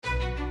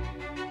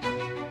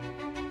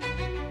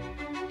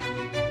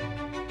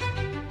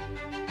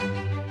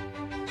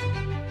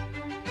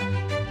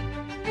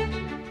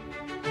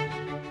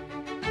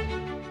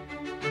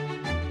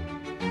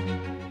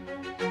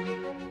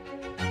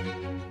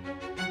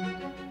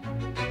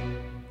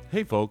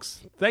Hey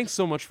folks, thanks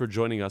so much for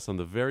joining us on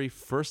the very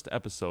first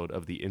episode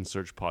of the In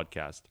Search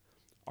podcast.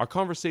 Our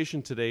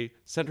conversation today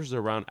centers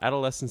around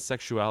adolescent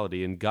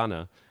sexuality in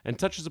Ghana and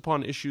touches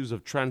upon issues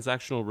of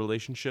transactional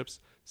relationships,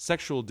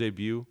 sexual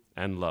debut,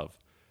 and love.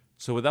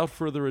 So without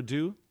further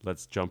ado,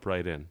 let's jump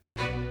right in.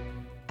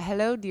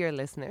 Hello, dear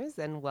listeners,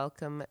 and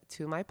welcome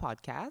to my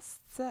podcast.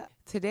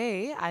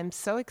 Today, I'm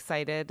so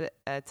excited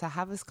to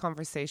have this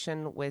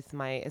conversation with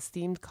my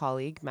esteemed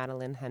colleague,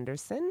 Madeline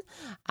Henderson.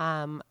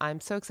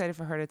 I'm so excited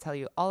for her to tell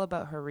you all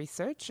about her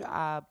research.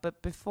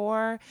 But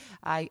before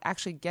I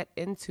actually get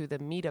into the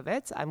meat of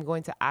it, I'm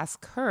going to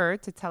ask her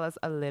to tell us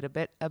a little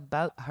bit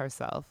about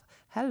herself.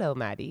 Hello,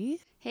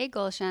 Maddie. Hey,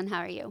 Gulshan, how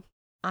are you?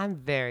 I'm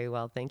very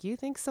well, thank you.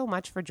 Thanks so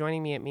much for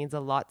joining me. It means a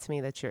lot to me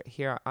that you're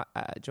here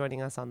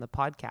joining us on the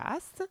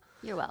podcast.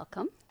 You're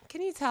welcome.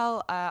 Can you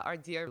tell our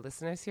dear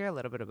listeners here a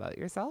little bit about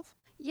yourself?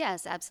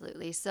 Yes,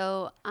 absolutely.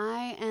 So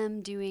I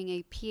am doing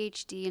a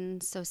PhD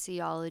in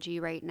sociology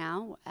right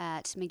now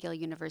at McGill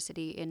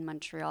University in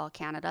Montreal,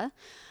 Canada.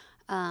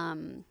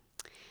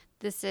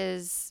 This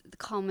is the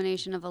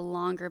culmination of a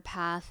longer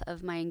path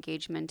of my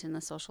engagement in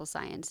the social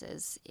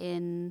sciences.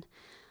 In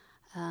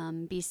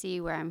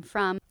BC, where I'm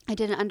from, I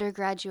did an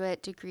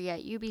undergraduate degree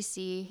at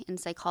UBC in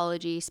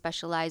psychology,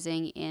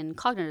 specializing in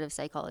cognitive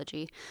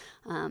psychology,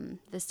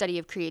 the study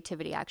of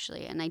creativity,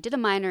 actually. And I did a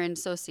minor in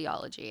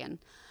sociology, and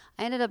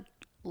I ended up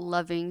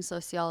loving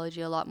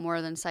sociology a lot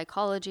more than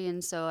psychology,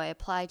 and so I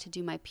applied to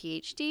do my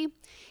PhD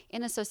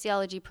in a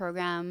sociology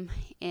program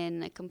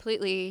in a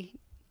completely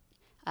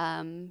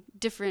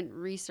different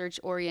research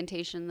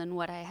orientation than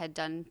what I had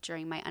done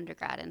during my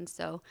undergrad. And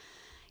so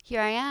here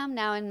I am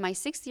now in my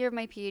 6th year of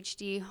my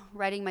PhD,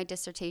 writing my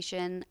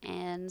dissertation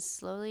and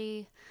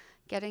slowly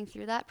getting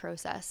through that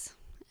process.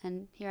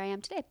 And here I am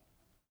today.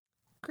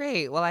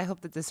 Great. Well, I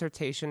hope the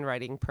dissertation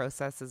writing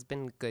process has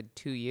been good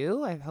to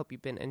you. I hope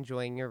you've been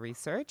enjoying your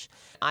research.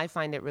 I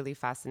find it really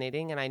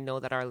fascinating, and I know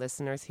that our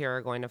listeners here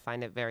are going to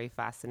find it very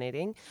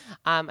fascinating.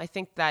 I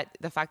think that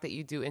the fact that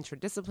you do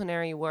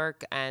interdisciplinary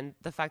work and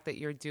the fact that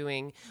you're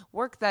doing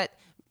work that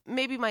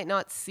maybe might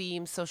not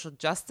seem social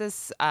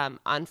justice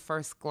on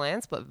first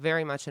glance, but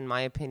very much, in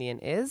my opinion,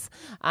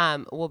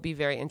 will be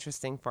very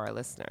interesting for our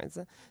listeners.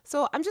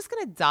 So I'm just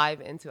going to dive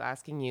into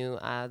asking you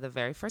the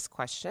very first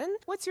question.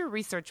 What's your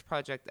research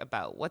project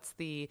about?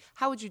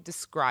 How would you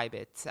describe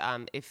it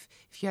if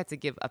you had to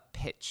give a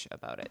pitch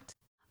about it?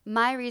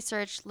 My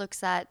research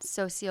looks at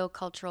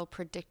sociocultural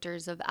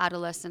predictors of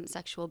adolescent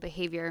sexual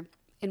behavior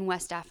in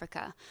West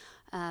Africa.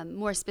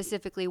 More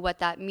specifically, what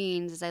that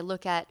means is I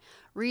look at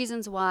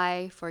reasons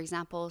why, for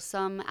example,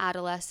 some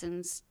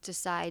adolescents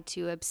decide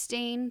to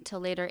abstain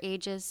till later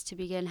ages to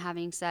begin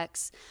having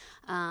sex,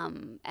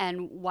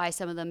 and why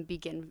some of them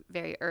begin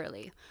very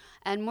early.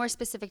 And more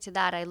specific to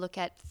that, I look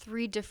at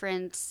 3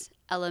 different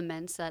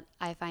elements that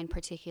I find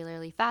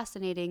particularly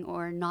fascinating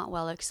or not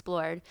well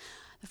explored.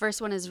 The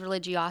first one is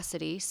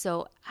religiosity.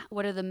 So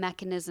what are the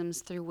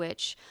mechanisms through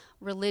which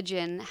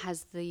religion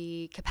has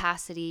the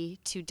capacity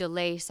to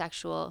delay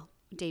sexual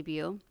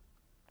debut?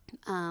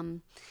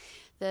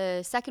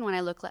 The second one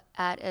I look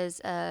at is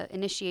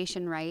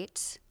initiation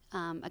rite,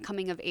 a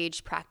coming of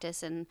age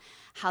practice, and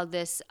how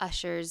this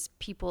ushers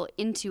people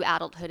into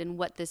adulthood and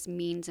what this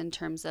means in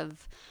terms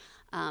of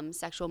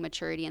sexual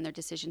maturity and their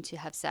decision to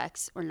have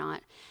sex or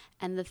not.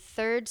 And the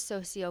third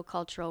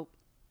sociocultural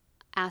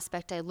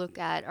aspect I look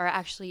at are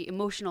actually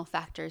emotional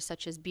factors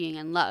such as being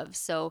in love.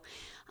 So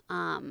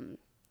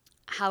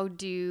how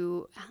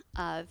do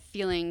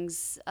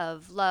feelings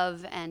of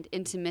love and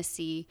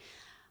intimacy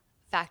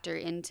factor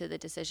into the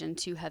decision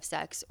to have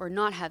sex or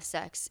not have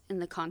sex in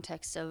the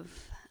context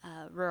of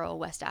rural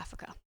West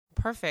Africa?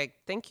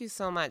 Perfect. Thank you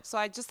so much. So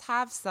I just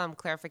have some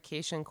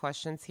clarification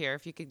questions here.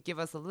 If you could give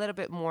us a little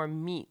bit more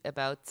meat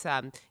about,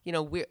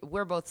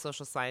 we're both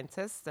social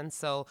scientists. And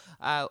so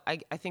I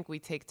think we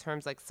take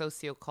terms like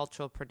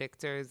sociocultural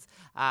predictors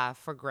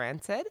for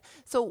granted.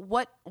 So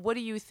what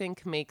do you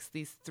think makes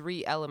these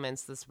 3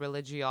 elements, this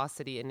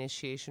religiosity,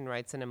 initiation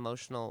rites, and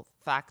emotional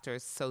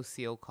factors,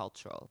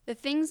 sociocultural? The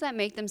things that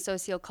make them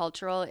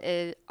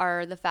sociocultural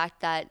are the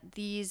fact that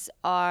these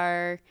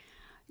are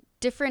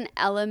different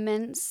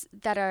elements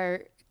that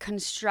are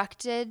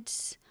constructed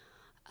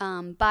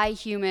by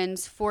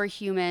humans, for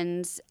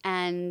humans,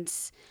 and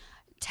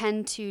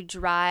tend to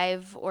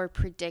drive or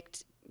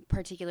predict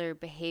particular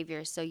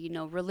behavior. So,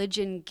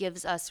 religion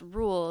gives us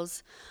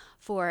rules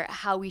for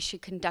how we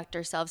should conduct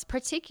ourselves,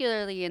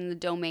 particularly in the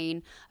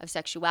domain of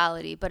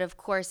sexuality. But of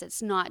course,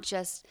 it's not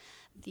just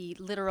the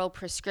literal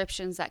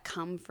prescriptions that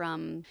come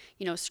from,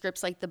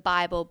 scripts like the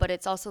Bible, but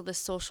it's also the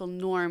social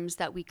norms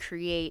that we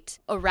create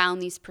around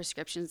these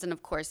prescriptions. And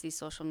of course, these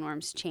social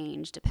norms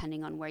change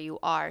depending on where you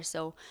are.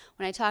 So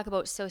when I talk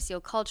about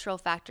sociocultural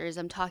factors,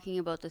 I'm talking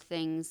about the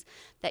things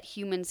that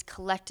humans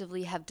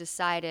collectively have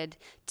decided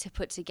to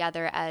put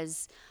together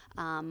as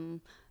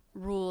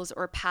rules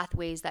or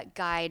pathways that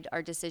guide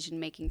our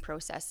decision-making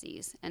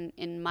processes. And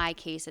in my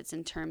case, it's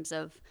in terms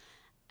of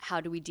how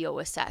do we deal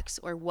with sex,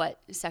 or what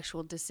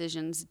sexual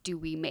decisions do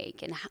we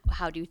make, and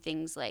how do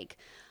things like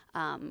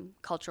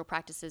cultural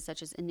practices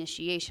such as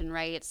initiation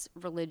rites,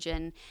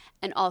 religion,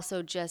 and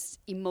also just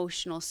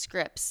emotional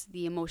scripts,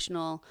 the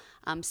emotional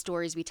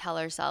stories we tell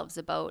ourselves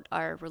about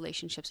our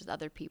relationships with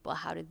other people.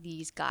 How do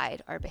these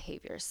guide our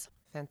behaviors?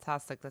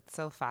 Fantastic. That's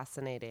so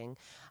fascinating.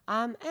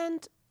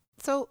 And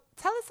so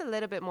tell us a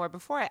little bit more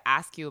before I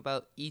ask you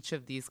about each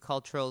of these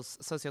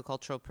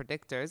sociocultural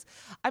predictors.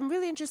 I'm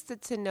really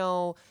interested to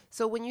know,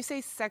 so when you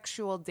say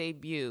sexual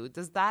debut,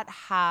 does that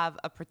have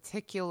a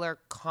particular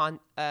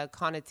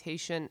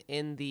connotation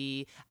in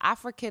the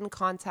African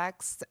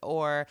context,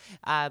 or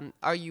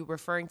are you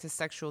referring to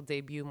sexual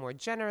debut more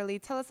generally?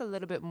 Tell us a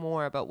little bit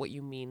more about what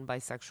you mean by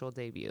sexual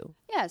debut.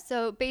 Yeah,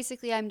 so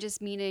basically I'm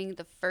just meaning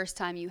the first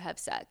time you have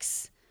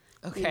sex.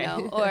 Okay.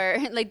 Or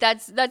like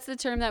that's the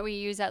term that we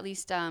use, at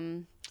least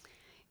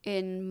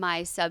in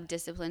my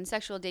subdiscipline,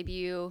 sexual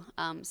debut,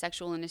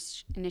 sexual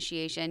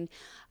initiation.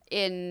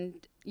 In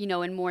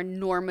more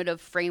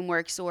normative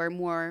frameworks or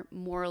more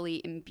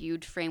morally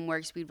imbued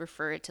frameworks, we'd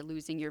refer it to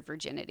losing your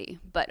virginity.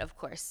 But of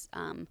course,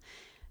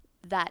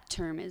 that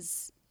term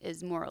is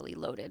morally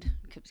loaded,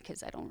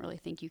 because I don't really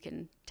think you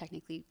can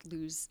technically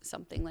lose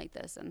something like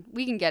this, and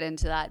we can get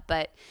into that.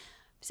 But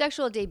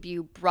sexual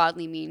debut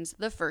broadly means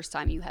the first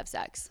time you have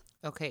sex.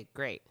 Okay,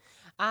 great.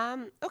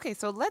 Okay,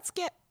 so let's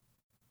get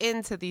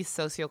into these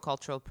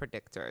sociocultural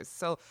predictors.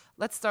 So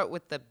let's start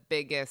with the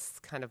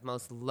biggest, kind of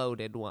most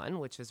loaded one,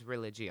 which is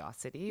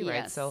religiosity,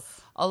 right? Yes. So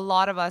a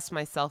lot of us,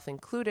 myself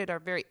included, are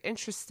very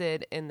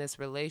interested in this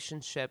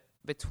relationship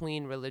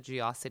between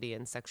religiosity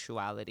and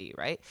sexuality,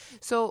 right?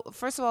 So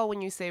first of all,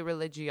 when you say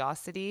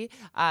religiosity,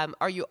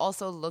 are you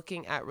also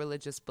looking at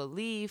religious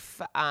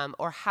belief,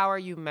 or how are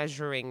you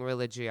measuring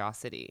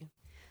religiosity?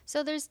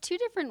 So there's two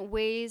different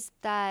ways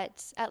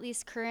that, at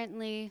least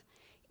currently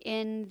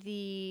in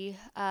the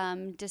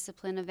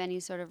discipline of any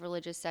sort of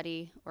religious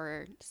study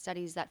or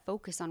studies that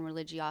focus on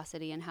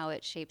religiosity and how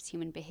it shapes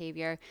human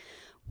behavior,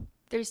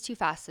 there's two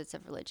facets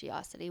of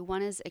religiosity.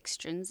 One is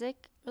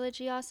extrinsic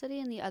religiosity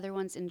and the other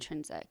one's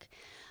intrinsic.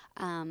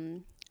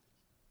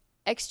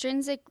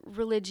 Extrinsic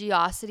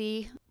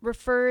religiosity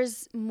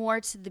refers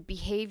more to the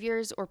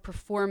behaviors or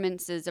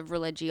performances of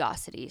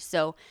religiosity.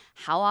 So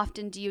how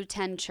often do you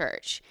attend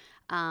church?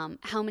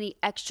 How many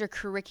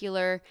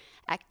extracurricular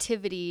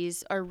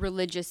activities are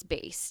religious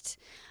based?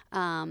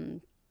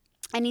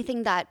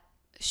 Anything that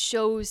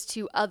shows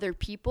to other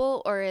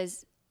people or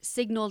is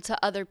signaled to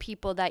other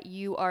people that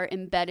you are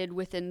embedded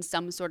within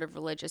some sort of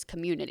religious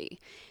community.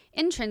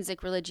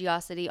 Intrinsic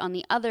religiosity, on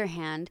the other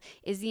hand,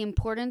 is the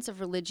importance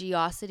of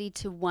religiosity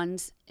to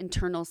one's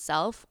internal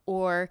self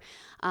or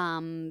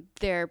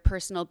their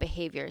personal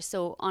behavior.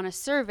 So on a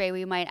survey,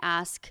 we might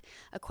ask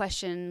a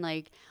question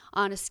like,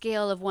 on a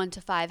scale of 1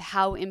 to 5,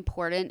 how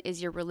important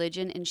is your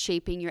religion in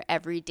shaping your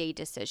everyday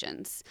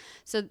decisions?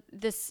 So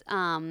this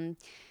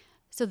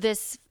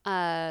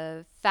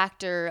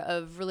factor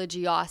of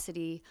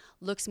religiosity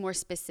looks more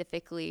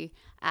specifically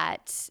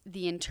at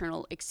the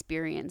internal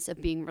experience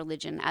of being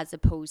religion as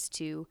opposed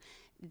to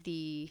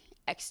the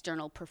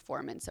external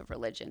performance of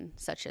religion,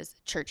 such as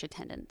church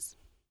attendance.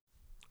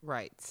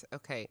 Right.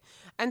 Okay.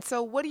 And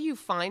so what are you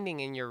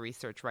finding in your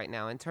research right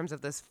now in terms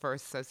of this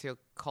first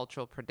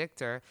sociocultural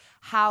predictor?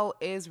 How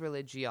is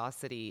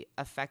religiosity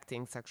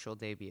affecting sexual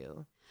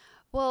debut?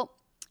 Well,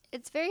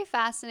 it's very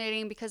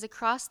fascinating because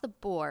across the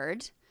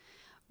board,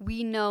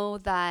 we know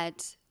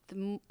that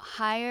the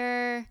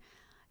higher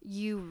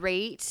you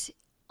rate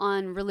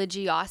on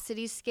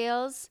religiosity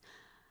scales,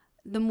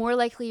 the more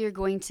likely you're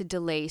going to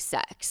delay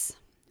sex,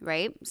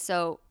 right?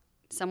 So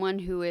someone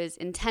who is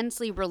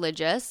intensely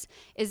religious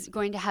is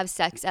going to have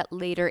sex at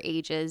later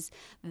ages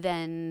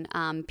than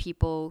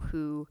people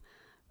who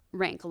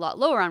rank a lot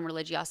lower on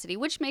religiosity,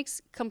 which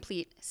makes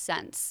complete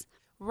sense.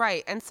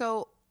 Right. And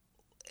so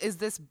is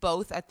this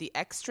both at the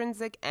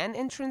extrinsic and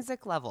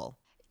intrinsic level?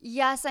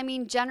 Yes, I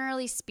mean,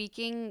 generally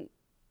speaking,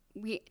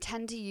 we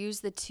tend to use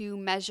the two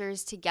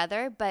measures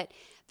together, but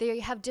they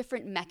have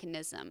different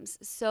mechanisms.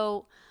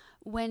 So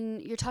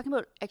when you're talking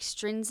about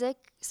extrinsic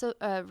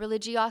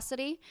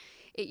religiosity,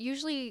 it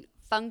usually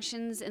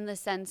functions in the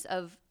sense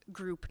of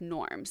group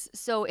norms.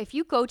 So if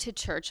you go to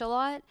church a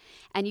lot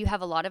and you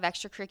have a lot of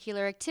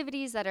extracurricular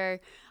activities that are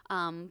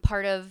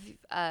part of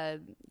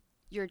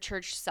your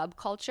church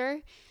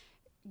subculture,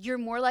 you're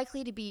more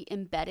likely to be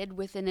embedded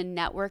within a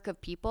network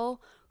of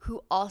people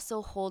who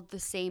also hold the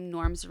same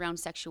norms around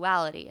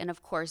sexuality. And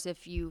of course,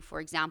 if you, for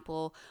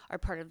example, are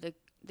part of the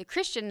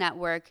Christian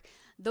network,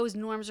 those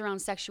norms around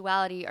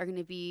sexuality are going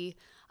to be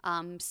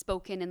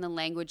spoken in the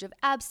language of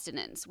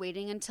abstinence,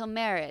 waiting until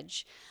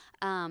marriage.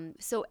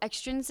 So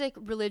extrinsic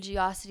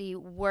religiosity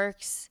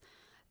works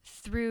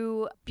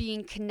through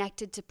being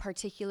connected to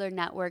particular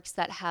networks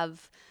that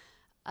have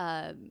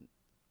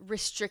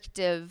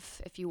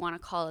restrictive, if you want to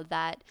call it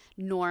that,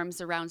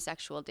 norms around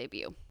sexual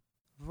debut.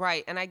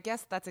 Right. And I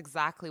guess that's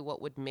exactly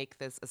what would make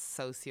this a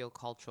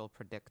sociocultural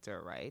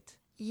predictor, right?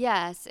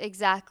 Yes,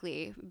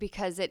 exactly.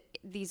 Because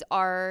these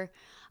are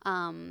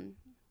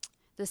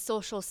the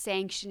social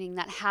sanctioning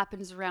that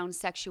happens around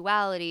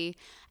sexuality.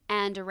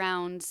 and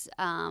around,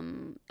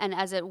 and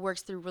as it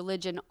works through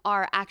religion,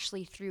 are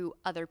actually through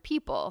other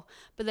people.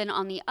 But then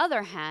on the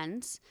other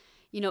hand,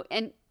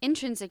 and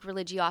intrinsic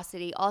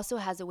religiosity also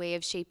has a way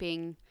of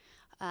shaping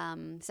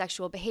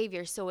sexual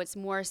behavior. So it's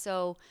more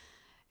so,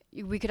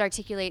 we could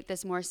articulate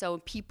this more so,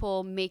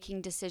 people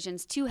making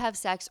decisions to have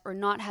sex or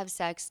not have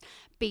sex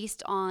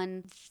based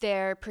on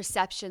their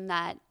perception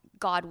that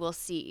God will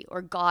see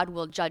or God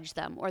will judge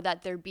them, or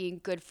that they're being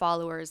good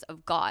followers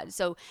of God.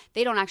 So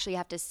they don't actually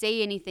have to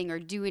say anything or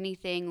do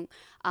anything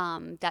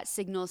that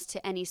signals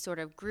to any sort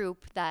of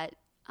group that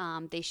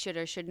they should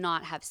or should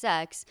not have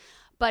sex.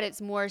 But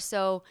it's more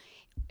so,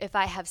 if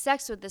I have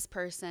sex with this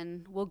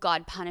person, will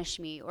God punish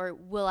me, or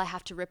will I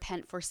have to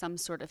repent for some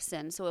sort of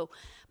sin? So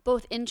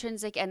both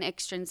intrinsic and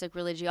extrinsic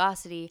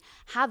religiosity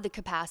have the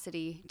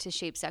capacity to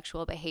shape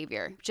sexual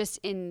behavior, just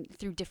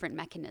through different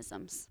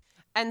mechanisms.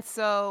 And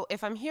so,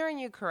 if I'm hearing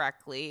you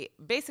correctly,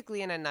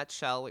 basically in a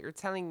nutshell, what you're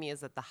telling me is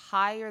that the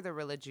higher the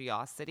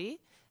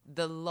religiosity,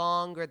 the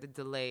longer the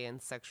delay in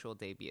sexual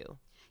debut.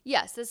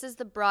 Yes, this is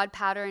the broad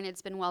pattern.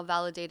 It's been well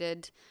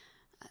validated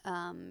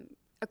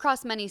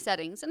across many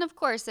settings. And of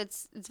course,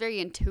 it's very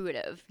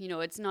intuitive.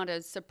 It's not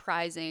a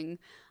surprising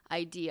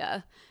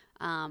idea.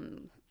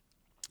 And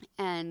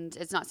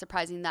it's not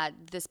surprising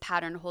that this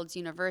pattern holds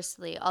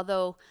universally.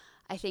 Although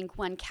I think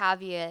one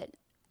caveat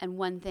and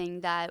one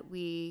thing that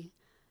we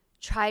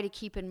try to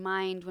keep in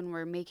mind when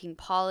we're making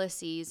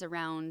policies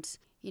around,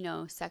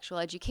 sexual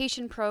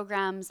education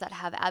programs that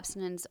have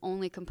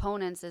abstinence-only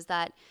components is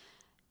that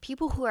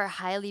people who are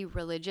highly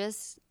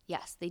religious,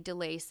 yes, they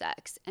delay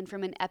sex. And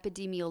from an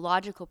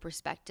epidemiological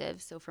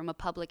perspective, so from a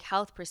public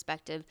health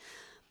perspective,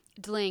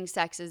 delaying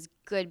sex is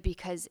good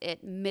because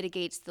it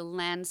mitigates the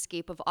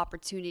landscape of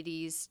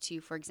opportunities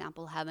to, for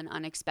example, have an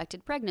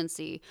unexpected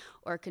pregnancy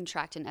or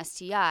contract an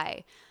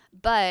STI.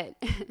 But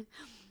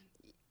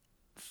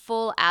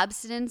full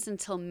abstinence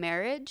until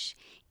marriage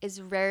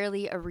is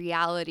rarely a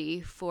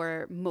reality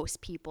for most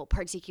people,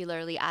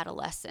 particularly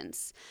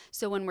adolescents.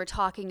 So when we're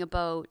talking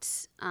about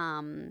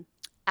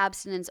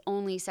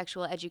abstinence-only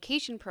sexual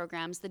education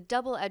programs, the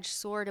double-edged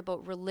sword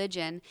about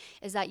religion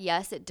is that,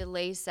 yes, it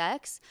delays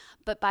sex,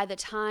 but by the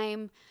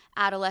time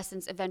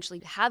adolescents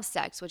eventually have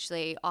sex, which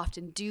they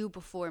often do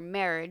before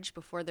marriage,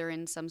 before they're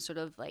in some sort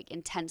of like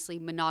intensely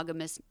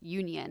monogamous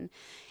union,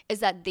 is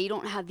that they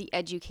don't have the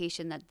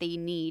education that they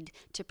need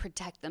to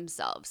protect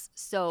themselves.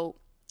 So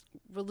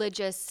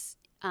religious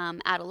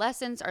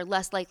adolescents are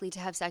less likely to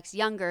have sex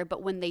younger,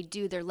 but when they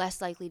do, they're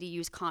less likely to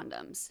use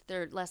condoms.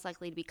 They're less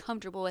likely to be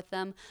comfortable with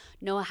them,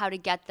 know how to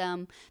get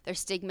them. They're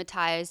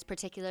stigmatized,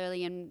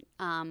 particularly in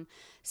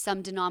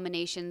some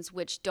denominations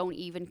which don't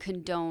even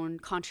condone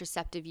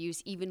contraceptive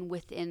use even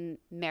within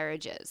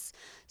marriages.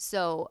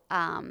 So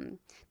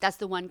that's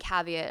the one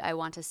caveat I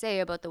want to say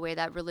about the way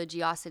that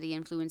religiosity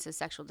influences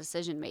sexual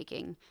decision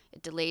making.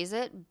 It delays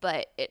it,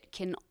 but it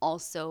can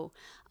also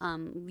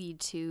lead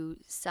to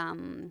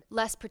some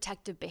less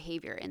protective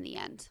behavior in the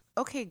end.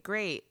 Okay,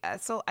 great.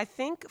 So I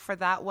think for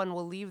that one,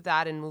 we'll leave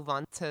that and move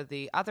on to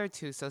the other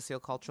two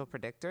sociocultural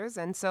predictors.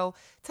 And so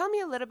tell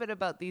me a little bit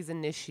about these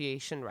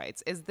initiation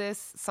rites. Is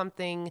this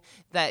something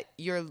that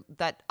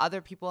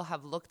other people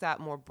have looked at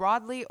more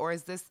broadly, or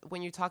is this,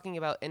 when you're talking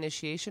about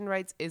initiation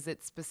rites, is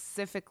it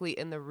specifically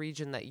in the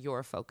region that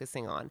you're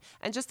focusing on?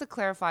 And just to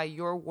clarify,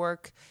 your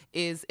work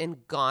is in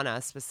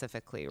Ghana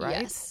specifically,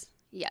 right?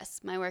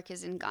 Yes, my work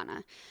is in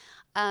Ghana.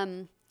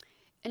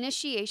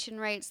 Initiation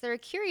rites, they're a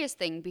curious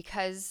thing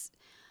because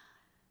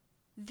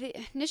the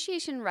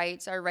initiation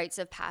rites are rites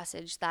of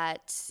passage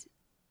that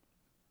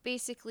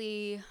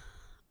basically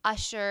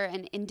usher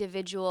an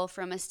individual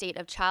from a state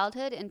of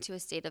childhood into a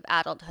state of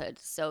adulthood.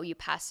 So you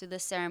pass through the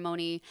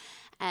ceremony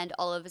and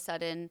all of a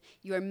sudden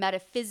you are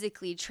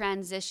metaphysically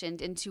transitioned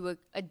into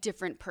a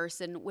different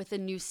person with a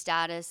new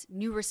status,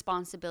 new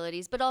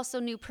responsibilities, but also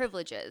new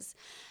privileges.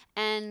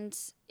 And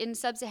in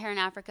sub-Saharan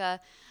Africa,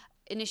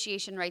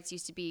 initiation rites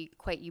used to be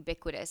quite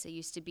ubiquitous. It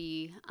used to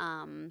be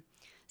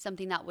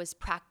something that was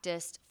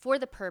practiced for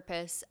the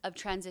purpose of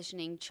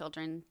transitioning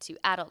children to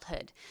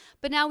adulthood.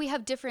 But now we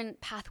have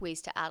different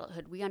pathways to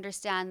adulthood. We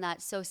understand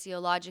that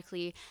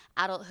sociologically,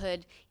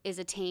 adulthood is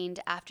attained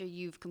after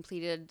you've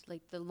completed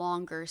like the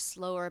longer,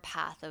 slower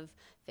path of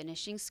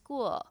finishing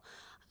school,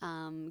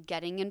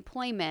 getting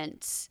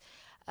employment,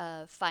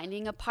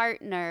 finding a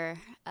partner,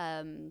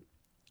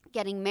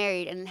 getting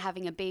married, and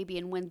having a baby.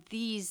 And when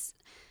these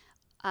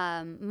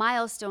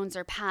milestones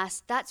are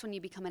passed, that's when you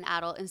become an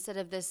adult, instead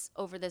of this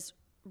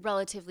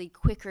relatively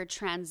quicker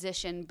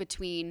transition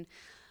between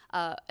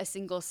a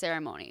single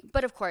ceremony.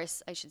 But of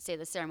course, I should say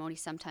the ceremony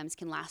sometimes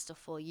can last a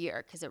full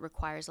year because it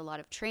requires a lot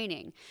of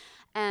training.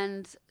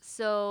 And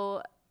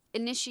so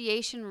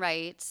initiation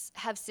rites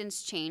have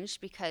since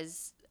changed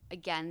because,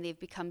 again, they've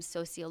become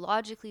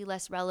sociologically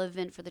less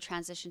relevant for the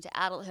transition to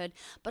adulthood,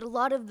 but a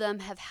lot of them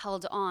have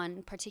held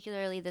on,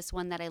 particularly this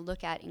one that I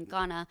look at in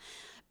Ghana,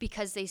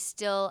 because they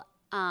still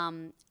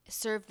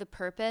serve the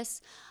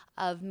purpose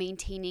of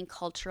maintaining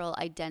cultural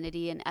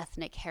identity and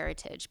ethnic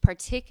heritage,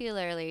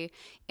 particularly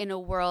in a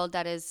world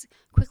that is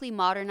quickly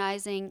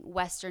modernizing,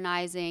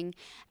 westernizing,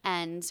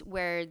 and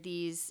where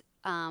these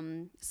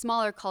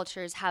smaller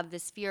cultures have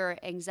this fear or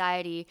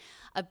anxiety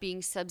of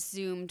being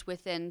subsumed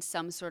within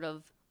some sort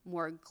of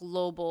more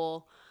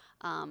global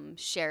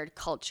shared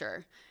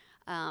culture.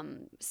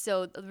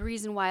 So the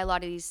reason why a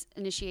lot of these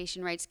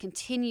initiation rites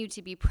continue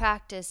to be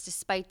practiced,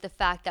 despite the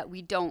fact that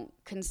we don't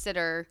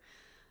consider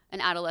an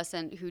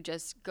adolescent who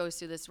just goes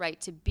through this rite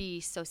to be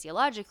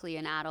sociologically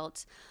an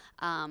adult,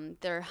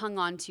 they're hung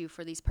on to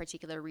for these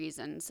particular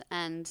reasons.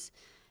 And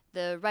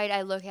the rite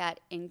I look at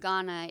in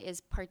Ghana is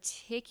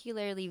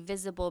particularly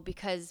visible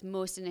because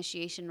most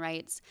initiation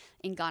rites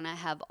in Ghana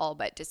have all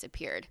but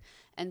disappeared.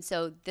 And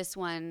so this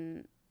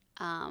one,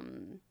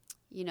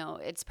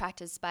 it's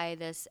practiced by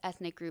this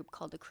ethnic group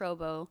called the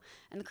Krobo.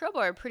 And the Krobo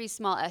are a pretty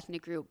small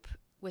ethnic group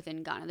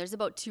within Ghana. There's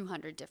about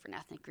 200 different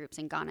ethnic groups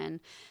in Ghana, and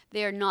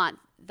they're not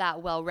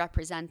that well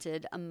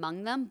represented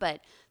among them,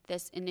 but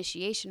this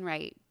initiation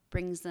rite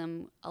brings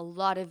them a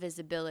lot of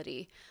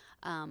visibility,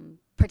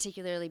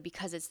 particularly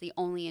because it's the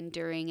only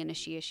enduring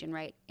initiation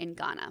rite in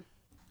Ghana.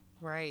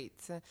 Right.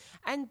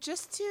 And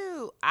just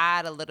to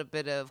add a little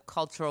bit of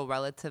cultural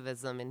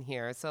relativism in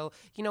here. So,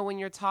 when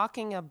you're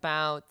talking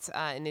about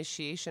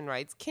initiation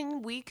rites,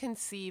 can we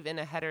conceive in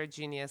a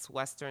heterogeneous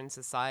Western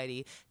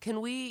society, can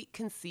we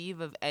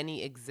conceive of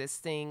any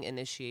existing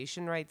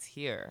initiation rites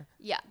here?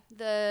 Yeah,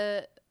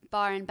 the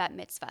bar and bat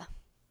mitzvah.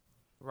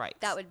 Right.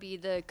 That would be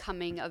the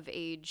coming of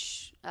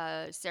age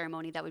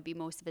ceremony that would be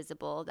most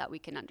visible that we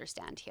can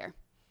understand here.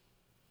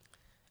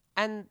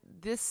 And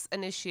this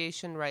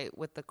initiation rite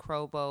with the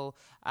Krobo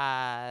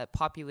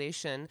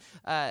population,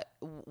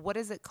 what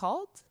is it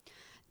called?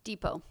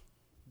 Depot.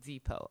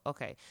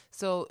 Okay.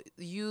 So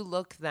you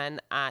look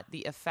then at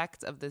the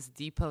effect of this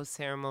depot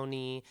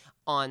ceremony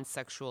on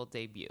sexual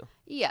debut.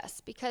 Yes,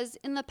 because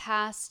in the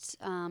past,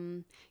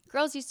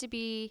 girls used to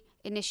be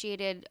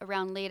initiated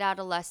around late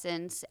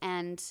adolescence,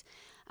 and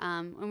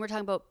when we're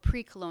talking about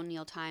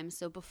pre-colonial times,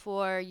 so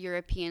before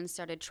Europeans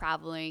started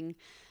traveling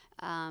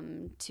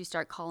to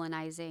start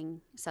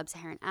colonizing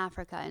sub-Saharan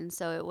Africa. And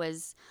so it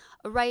was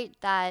a rite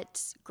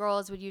that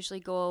girls would usually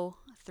go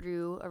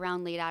through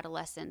around late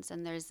adolescence.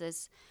 And there's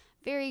this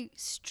very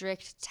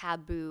strict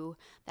taboo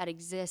that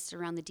exists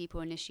around the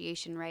depot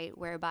initiation rite,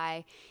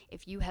 whereby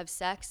if you have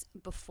sex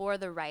before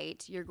the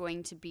rite,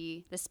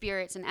 the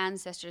spirits and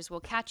ancestors will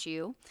catch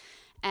you,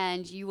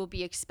 and you will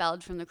be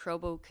expelled from the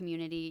Krobo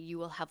community. You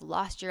will have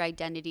lost your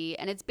identity,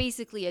 and it's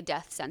basically a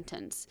death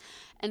sentence.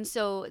 And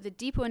so the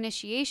depot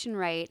initiation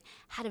rite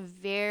had a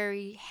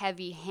very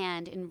heavy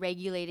hand in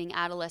regulating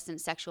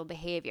adolescent sexual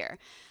behavior.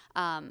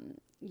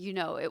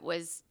 It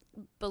was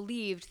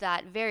believed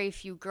that very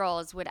few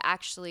girls would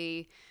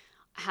actually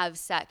have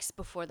sex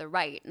before the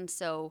rite. And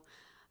so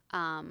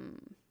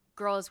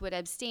girls would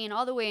abstain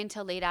all the way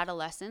until late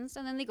adolescence,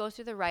 and then they go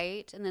through the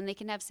rite, and then they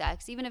can have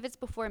sex, even if it's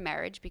before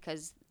marriage,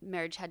 because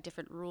marriage had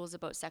different rules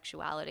about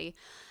sexuality.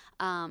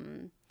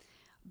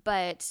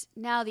 But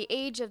now the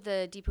age of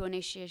the depot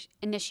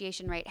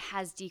initiation rite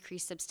has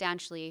decreased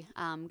substantially.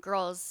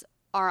 Girls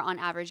are on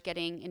average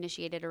getting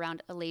initiated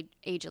around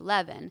age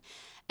 11.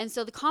 And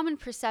so the common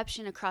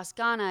perception across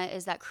Ghana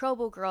is that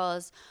Krobo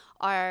girls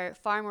are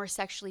far more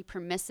sexually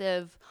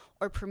permissive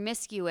or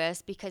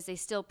promiscuous because they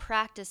still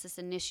practice this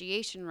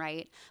initiation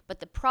rite.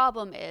 But the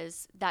problem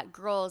is that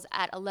girls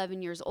at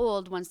 11 years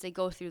old, once they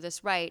go through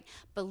this rite,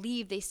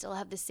 believe they still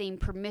have the same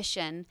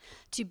permission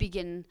to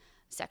begin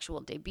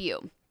sexual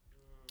debut.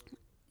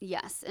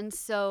 Yes, and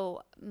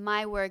so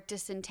my work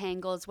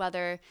disentangles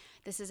whether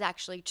this is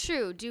actually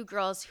true. Do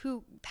girls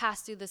who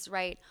pass through this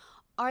rite,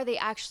 are they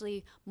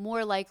actually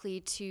more likely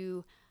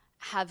to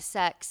have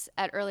sex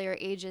at earlier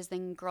ages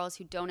than girls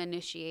who don't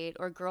initiate,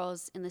 or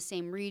girls in the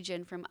same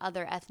region from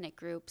other ethnic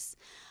groups?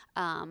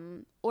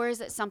 Or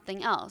is it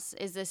something else?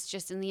 Is this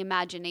just in the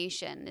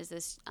imagination? Is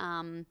this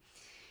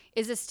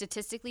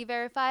statistically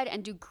verified?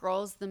 And do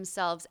girls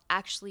themselves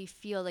actually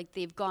feel like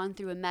they've gone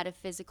through a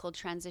metaphysical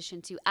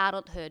transition to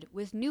adulthood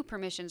with new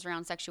permissions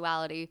around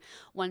sexuality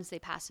once they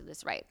pass through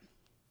this rite?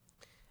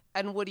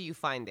 And what are you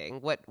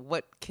finding? What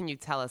can you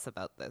tell us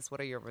about this?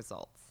 What are your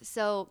results?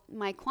 So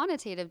my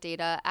quantitative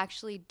data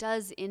actually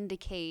does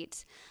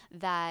indicate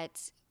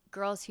that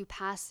girls who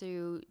pass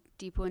through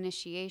depot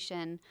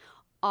initiation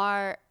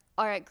are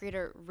at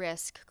greater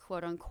risk,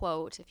 quote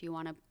unquote, if you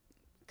want to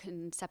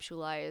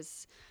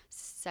conceptualize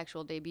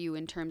sexual debut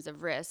in terms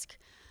of risk,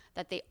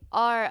 that they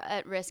are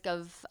at risk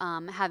of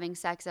having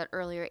sex at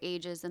earlier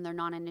ages than their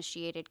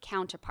non-initiated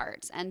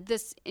counterparts. And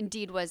this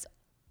indeed was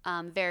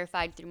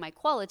verified through my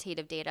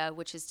qualitative data,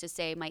 which is to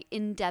say my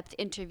in-depth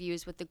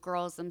interviews with the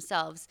girls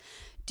themselves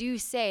do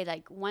say,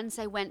 like, once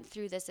I went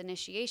through this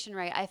initiation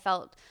rite, I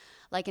felt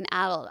like an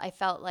adult. I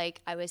felt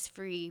like I was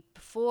free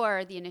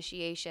before the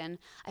initiation.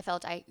 I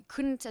felt I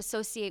couldn't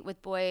associate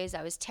with boys.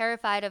 I was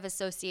terrified of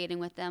associating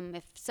with them.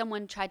 If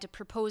someone tried to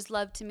propose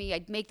love to me,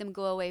 I'd make them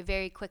go away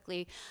very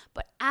quickly.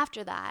 But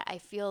after that, I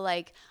feel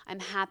like I'm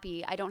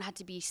happy. I don't have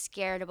to be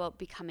scared about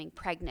becoming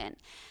pregnant.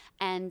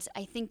 And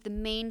I think the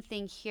main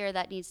thing here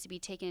that needs to be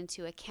taken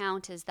into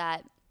account is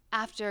that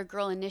after a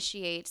girl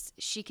initiates,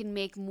 she can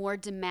make more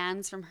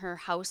demands from her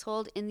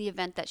household in the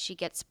event that she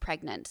gets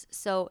pregnant.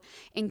 So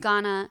in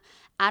Ghana,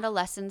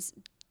 adolescents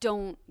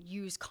don't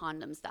use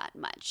condoms that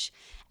much.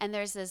 And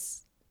there's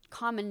this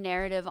common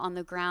narrative on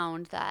the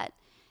ground that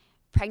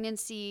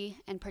pregnancy,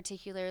 and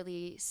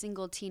particularly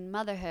single teen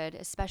motherhood,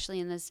 especially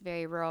in this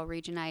very rural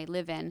region I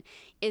live in,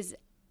 is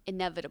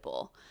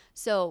inevitable.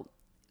 So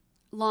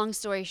long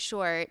story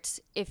short,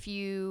 if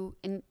you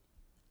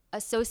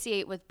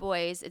associate with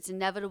boys, it's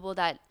inevitable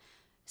that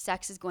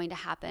sex is going to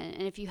happen.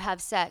 And if you have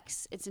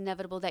sex, it's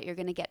inevitable that you're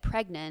going to get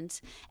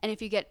pregnant. And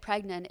if you get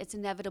pregnant, it's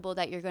inevitable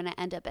that you're going to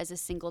end up as a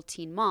single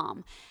teen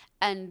mom.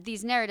 And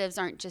these narratives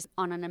aren't just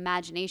on an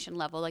imagination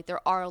level. Like,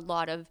 there are a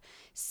lot of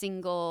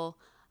single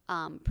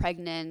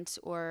pregnant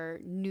or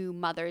new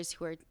mothers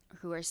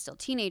who are still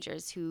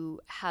teenagers who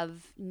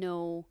have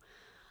no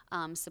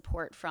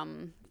support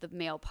from the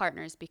male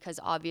partners, because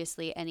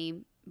obviously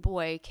any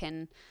boy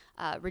can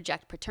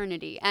reject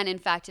paternity. And in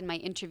fact, in my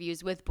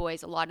interviews with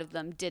boys, a lot of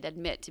them did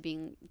admit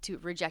to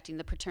rejecting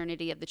the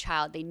paternity of the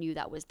child. They knew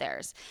that was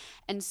theirs.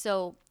 And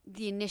so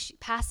the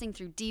passing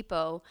through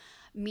DIPO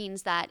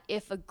means that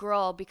if a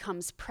girl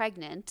becomes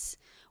pregnant,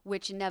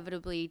 which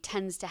inevitably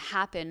tends to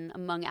happen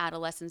among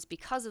adolescents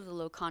because of the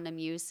low condom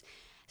use,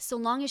 so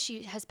long as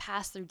she has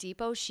passed through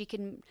DIPO, she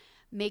can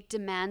make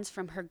demands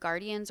from her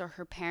guardians or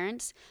her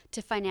parents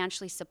to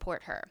financially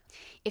support her.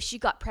 If she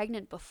got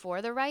pregnant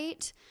before the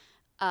rite,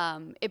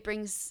 it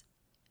brings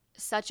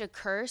such a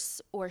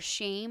curse or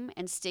shame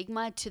and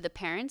stigma to the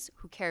parents,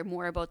 who care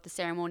more about the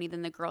ceremony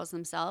than the girls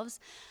themselves,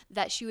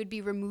 that she would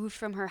be removed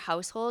from her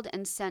household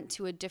and sent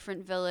to a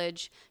different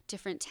village,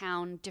 different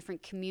town,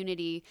 different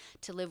community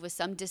to live with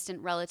some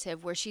distant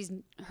relative where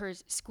her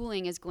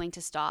schooling is going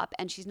to stop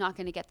and she's not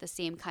going to get the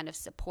same kind of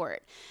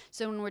support.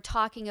 So when we're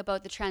talking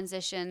about the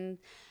transition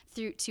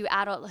through to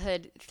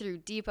adulthood through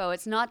DIPO,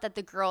 it's not that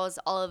the girls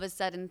all of a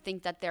sudden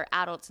think that they're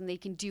adults and they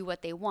can do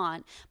what they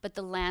want, but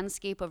the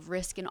landscape of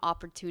risk and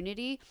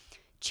opportunity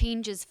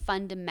changes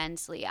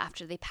fundamentally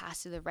after they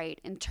pass through the rite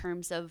in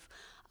terms of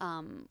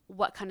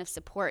what kind of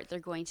support they're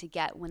going to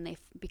get when they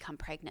become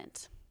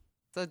pregnant.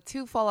 So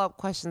 2 follow-up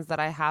questions that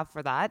I have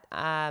for that.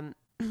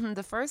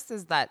 The first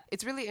is that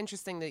it's really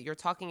interesting that you're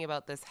talking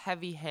about this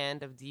heavy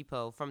hand of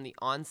DIPO from the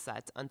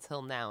onset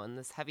until now, and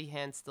this heavy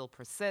hand still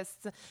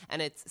persists,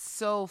 and it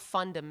so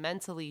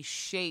fundamentally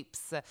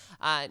shapes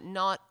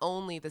not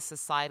only the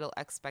societal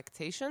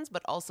expectations,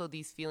 but also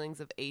these feelings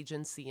of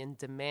agency and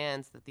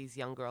demands that these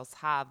young girls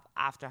have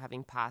after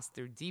having passed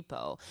through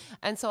DIPO.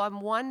 And so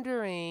I'm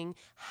wondering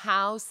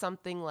how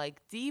something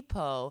like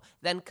DIPO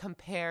then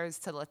compares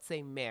to, let's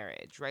say,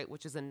 marriage, right,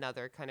 which is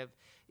another kind of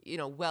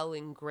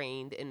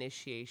well-ingrained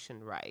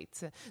initiation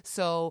rite.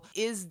 So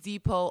is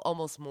DIPO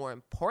almost more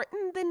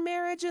important than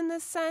marriage in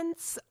this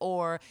sense?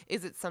 Or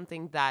is it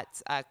something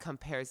that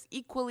compares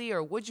equally,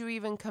 or would you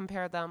even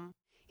compare them?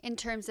 In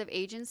terms of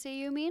agency,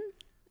 you mean?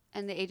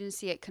 And the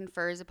agency it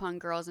confers upon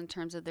girls in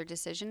terms of their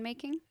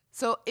decision-making?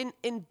 So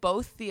in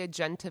both the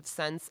agentive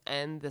sense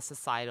and the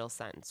societal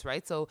sense,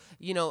 right? So,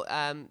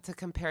 to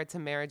compare it to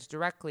marriage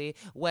directly,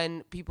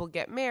 when people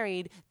get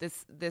married,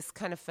 this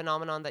kind of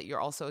phenomenon that you're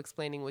also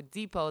explaining with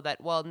DIPO, that,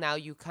 well, now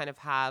you kind of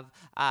have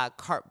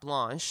carte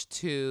blanche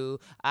to,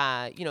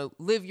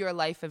 live your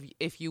life,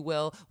 if you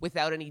will,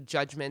 without any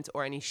judgment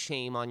or any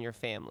shame on your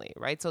family,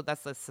 right? So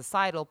that's the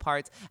societal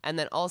part. And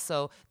then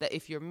also that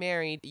if you're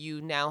married,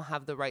 you now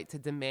have the right to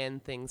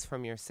demand things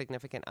from your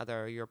significant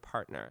other or your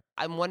partner.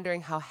 I'm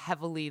wondering how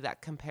heavily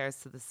that compares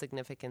to the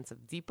significance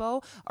of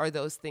DIPO. Are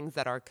those things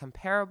that are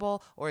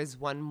comparable, or is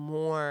one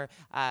more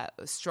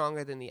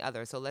stronger than the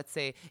other? So let's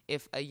say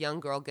if a young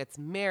girl gets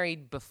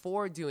married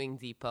before doing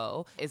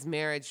DIPO, is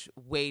marriage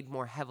weighed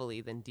more heavily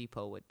than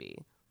DIPO would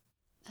be?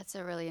 That's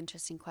a really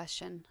interesting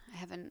question. I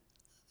haven't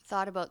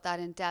thought about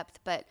that in depth,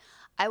 but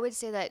I would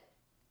say that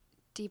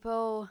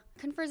DIPO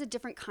confers a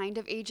different kind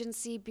of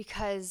agency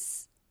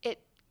because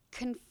it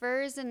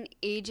confers an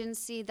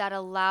agency that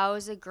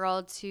allows a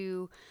girl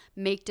to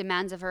make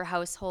demands of her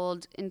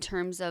household in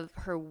terms of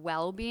her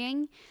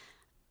well-being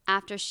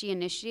after she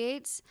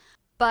initiates.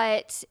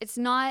 But it's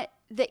not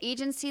the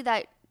agency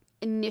that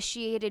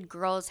initiated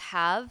girls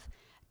have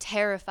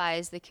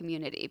terrifies the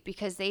community,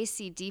 because they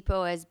see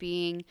DIPO as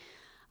being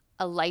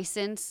a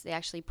license. They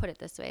actually put it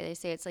this way. They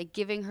say it's like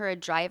giving her a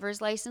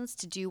driver's license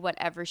to do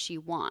whatever she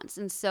wants.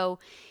 And so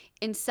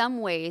in some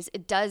ways,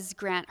 it does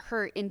grant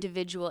her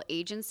individual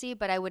agency,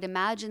 but I would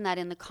imagine that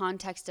in the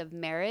context of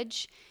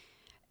marriage,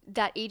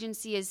 that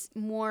agency is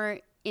more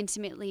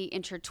intimately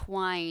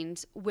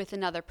intertwined with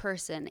another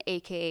person,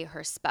 aka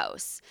her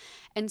spouse.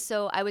 And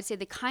so I would say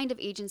the kind of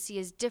agency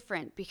is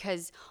different,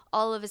 because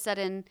all of a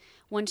sudden,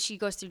 when she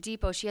goes through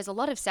DIPO, she has a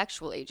lot of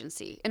sexual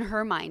agency, in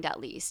her mind at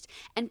least.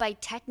 And by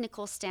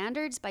technical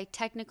standards, by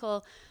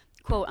technical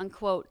quote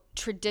unquote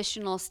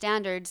traditional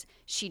standards,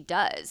 she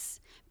does.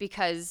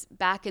 Because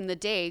back in the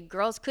day,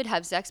 girls could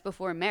have sex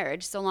before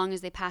marriage so long as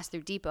they passed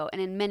through depot.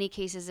 And in many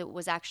cases, it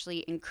was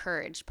actually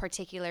encouraged,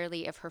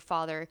 particularly if her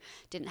father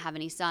didn't have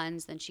any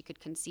sons, then she could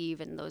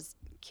conceive and those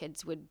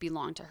kids would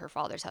belong to her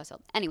father's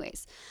household.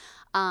 Anyways,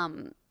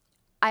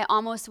 I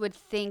almost would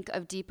think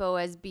of depot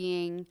as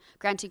being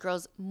granting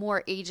girls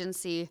more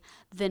agency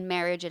than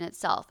marriage in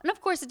itself. And of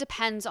course, it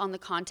depends on the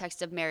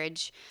context of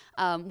marriage,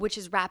 which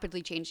is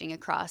rapidly changing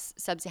across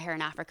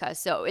sub-Saharan Africa.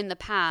 So in the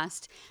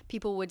past,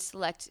 people would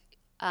select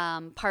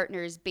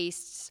partners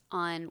based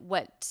on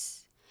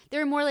they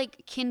were more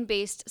like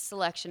kin-based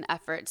selection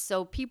efforts.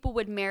 So people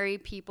would marry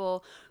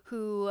people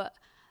who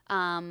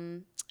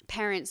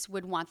parents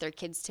would want their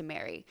kids to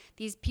marry.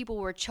 These people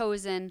were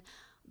chosen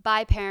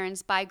by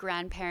parents, by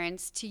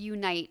grandparents to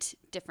unite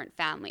different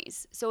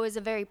families. So it was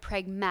a very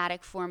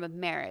pragmatic form of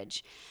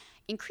marriage.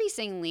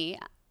 Increasingly,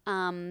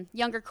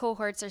 younger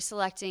cohorts are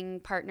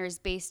selecting partners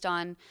based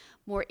on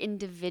more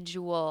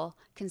individual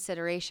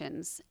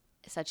considerations,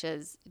 such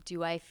as,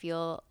 do I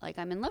feel like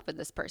I'm in love with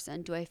this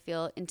person? Do I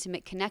feel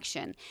intimate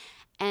connection?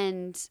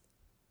 And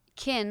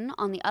kin,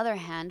 on the other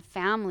hand,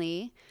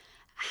 family,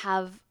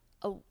 have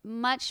a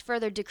much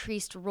further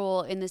decreased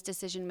role in this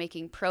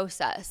decision-making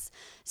process.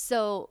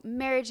 So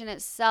marriage in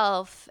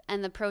itself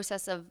and the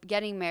process of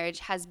getting marriage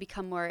has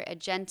become more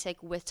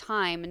agentic with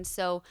time. And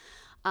so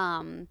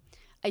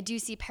I do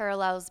see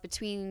parallels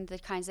between the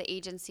kinds of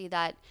agency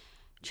that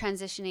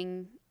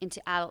transitioning into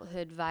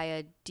adulthood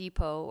via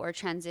depot or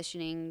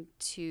transitioning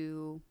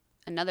to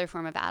another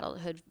form of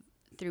adulthood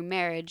through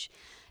marriage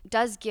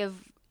does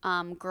give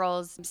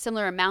girls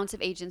similar amounts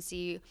of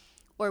agency,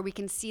 or we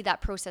can see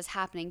that process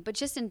happening, but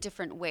just in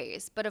different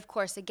ways. But of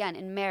course, again,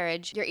 in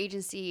marriage, your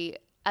agency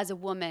as a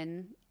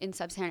woman in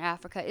sub-Saharan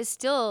Africa is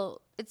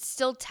still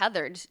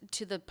tethered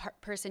to the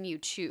person you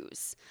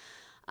choose.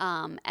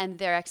 And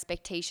their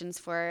expectations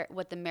for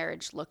what the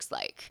marriage looks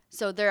like.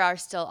 So there are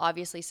still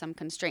obviously some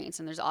constraints,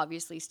 and there's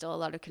obviously still a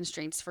lot of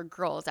constraints for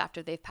girls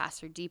after they've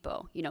passed through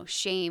depot. You know,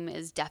 shame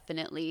is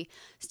definitely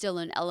still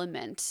an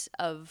element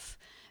of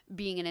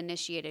being an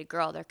initiated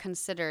girl. They're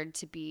considered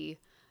to be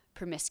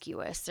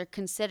promiscuous. They're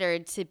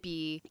considered to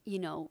be,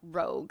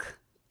 rogue.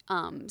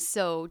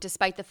 So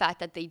despite the fact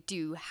that they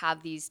do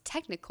have these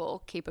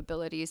technical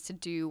capabilities to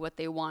do what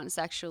they want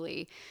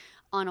sexually,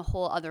 on a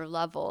whole other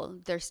level,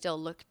 they're still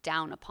looked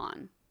down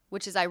upon,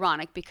 which is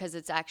ironic because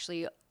it's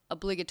actually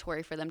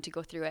obligatory for them to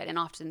go through it. And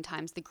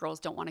oftentimes the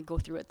girls don't want to go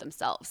through it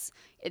themselves.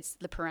 It's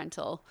the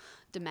parental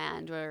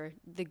demand or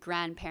the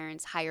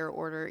grandparents' higher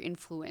order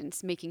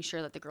influence, making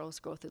sure that the girls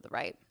go through the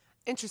right.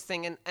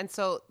 Interesting. And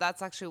so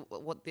that's actually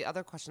what the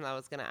other question I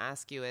was going to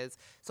ask you is,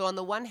 so on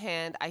the one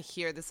hand, I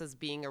hear this as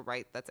being a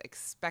right that's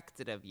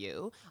expected of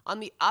you. On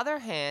the other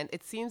hand,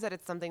 it seems that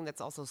it's something that's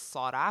also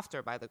sought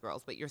after by the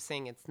girls, but you're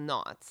saying it's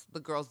not.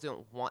 The girls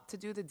don't want to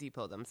do the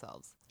depot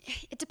themselves.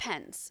 It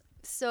depends.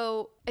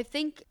 So I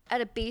think at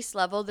a base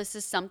level, this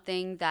is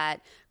something that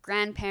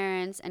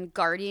grandparents and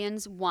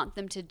guardians want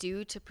them to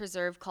do to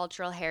preserve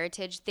cultural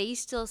heritage. They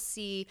still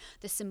see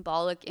the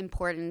symbolic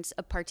importance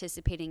of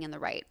participating in the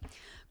rite.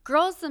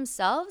 Girls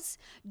themselves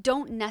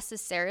don't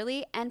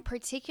necessarily, and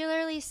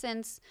particularly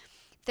since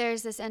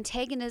there's this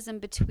antagonism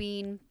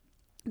between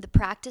the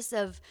practice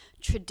of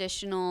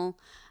traditional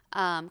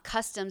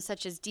customs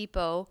such as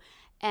depot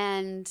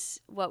and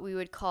what we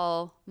would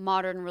call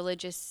modern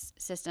religious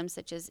systems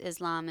such as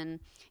Islam and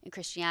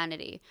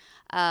Christianity.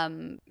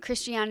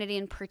 Christianity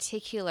in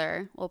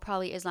particular, well,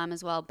 probably Islam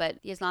as well,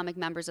 but the Islamic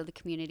members of the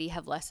community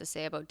have less to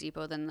say about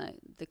depot than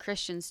the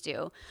Christians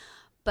do.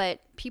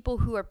 But people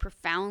who are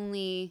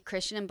profoundly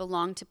Christian and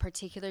belong to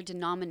particular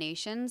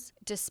denominations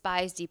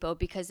despise depot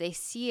because they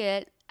see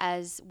it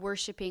as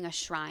worshiping a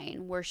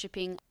shrine,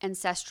 worshiping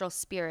ancestral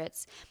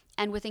spirits.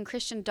 And within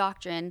Christian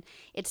doctrine,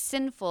 it's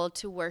sinful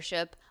to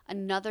worship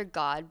another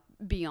God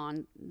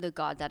beyond the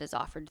God that is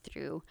offered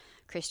through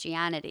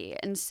Christianity.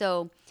 And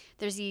so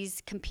there's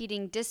these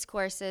competing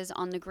discourses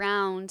on the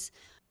ground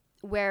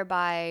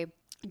whereby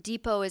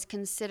depot is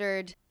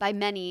considered by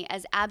many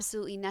as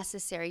absolutely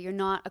necessary. You're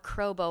not a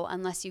Krobo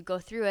unless you go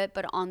through it.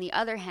 But on the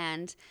other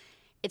hand,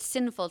 it's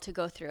sinful to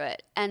go through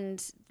it. And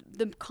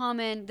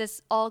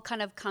this all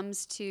kind of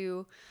comes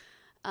to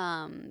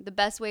the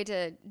best way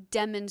to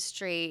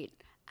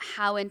demonstrate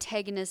how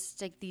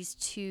antagonistic these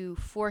two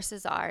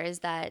forces are is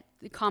that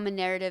the common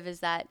narrative is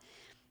that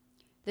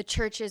the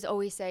churches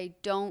always say,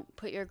 don't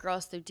put your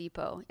girls through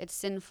depot. It's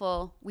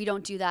sinful. We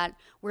don't do that.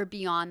 We're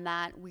beyond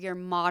that. We are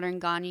modern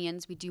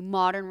Ghanaians. We do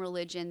modern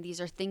religion.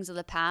 These are things of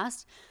the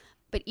past.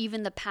 But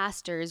even the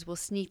pastors will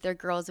sneak their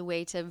girls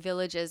away to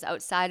villages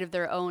outside of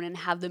their own and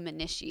have them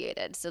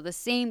initiated. So the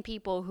same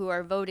people who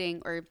are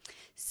voting or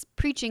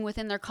preaching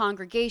within their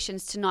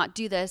congregations to not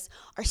do this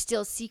are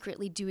still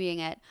secretly doing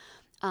it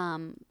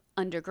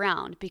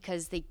underground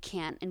because they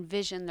can't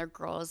envision their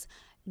girls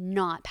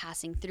not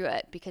passing through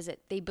it because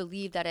they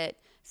believe that it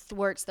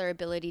thwarts their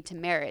ability to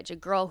marriage. A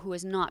girl who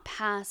is not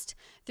passed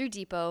through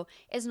Depot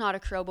is not a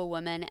Karoba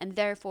woman, and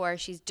therefore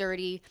she's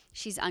dirty,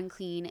 she's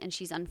unclean, and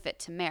she's unfit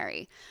to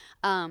marry.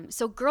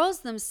 So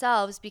girls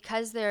themselves,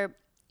 because they're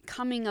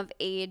coming of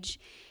age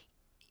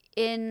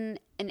in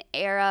an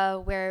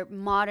era where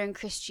modern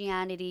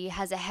Christianity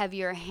has a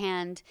heavier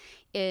hand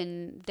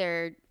in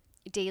their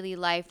daily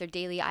life, their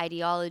daily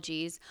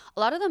ideologies, a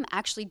lot of them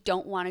actually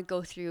don't want to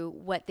go through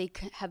what they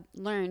have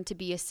learned to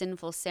be a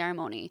sinful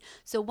ceremony.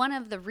 So one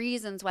of the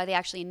reasons why they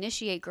actually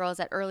initiate girls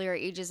at earlier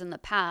ages in the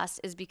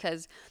past is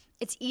because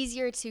it's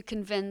easier to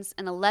convince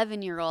an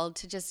 11-year-old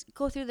to just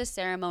go through the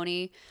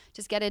ceremony,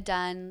 just get it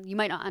done. You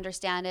might not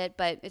understand it,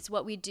 but it's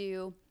what we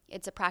do.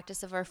 It's a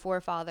practice of our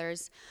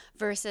forefathers,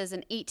 versus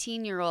an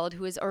 18-year-old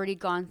who has already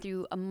gone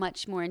through a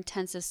much more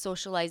intensive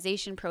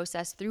socialization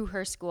process through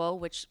her school,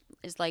 which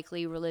is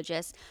likely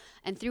religious,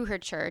 and through her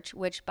church,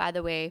 which, by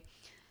the way,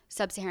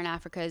 Sub-Saharan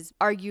Africa is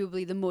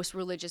arguably the most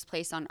religious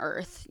place on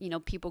earth. You know,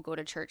 people go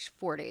to church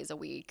 4 days a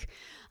week.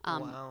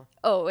 Wow.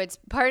 Oh, it's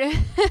part of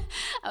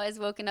I was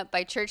woken up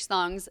by church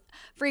songs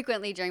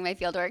frequently during my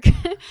fieldwork.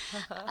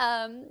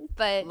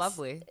 But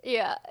Lovely.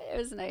 Yeah, it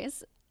was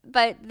nice.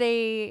 But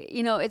they,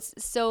 you know, it's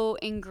so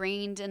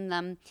ingrained in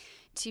them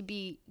to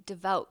be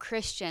devout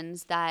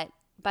Christians that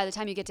by the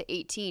time you get to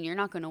 18, you're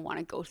not going to want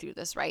to go through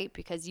this, right?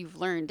 Because you've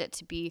learned it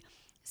to be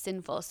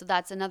sinful. So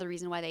that's another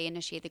reason why they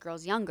initiate the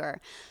girls younger.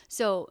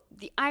 So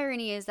the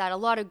irony is that a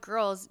lot of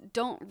girls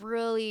don't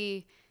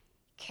really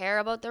care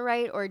about the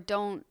rite or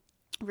don't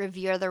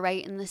revere the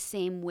rite in the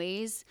same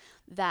ways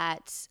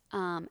that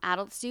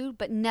adults do.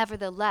 But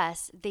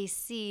nevertheless, they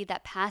see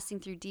that passing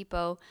through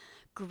Depot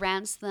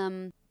grants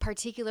them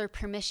particular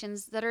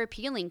permissions that are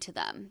appealing to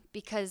them,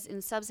 because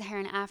in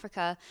Sub-Saharan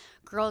Africa,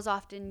 girls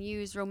often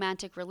use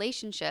romantic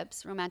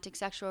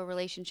sexual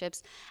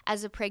relationships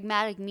as a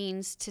pragmatic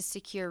means to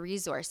secure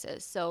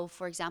resources. So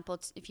for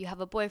example, if you have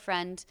a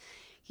boyfriend,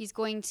 he's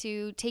going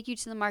to take you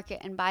to the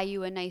market and buy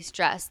you a nice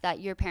dress that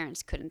your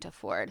parents couldn't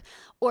afford.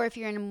 Or if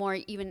you're in a more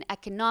even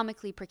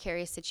economically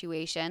precarious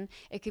situation,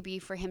 it could be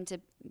for him to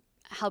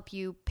help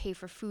you pay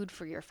for food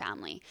for your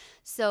family.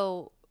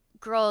 So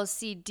girls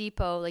see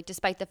Depot, like,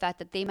 despite the fact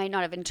that they might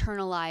not have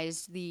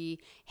internalized the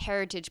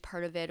heritage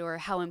part of it or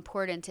how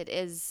important it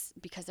is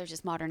because they're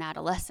just modern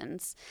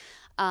adolescents,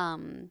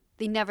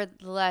 they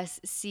nevertheless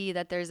see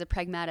that there's a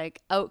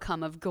pragmatic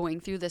outcome of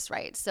going through this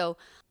rite. So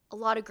a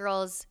lot of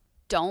girls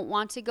don't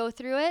want to go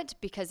through it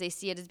because they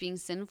see it as being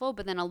sinful,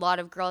 but then a lot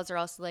of girls are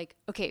also like,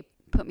 okay,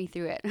 put me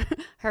through it.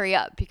 Hurry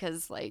up,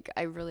 because like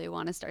I really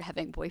want to start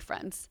having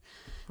boyfriends.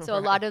 So a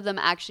lot of them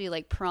actually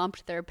like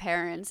prompt their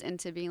parents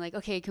into being like,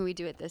 okay, can we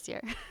do it this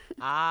year?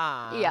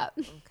 Yeah.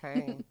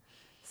 Okay.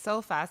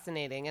 So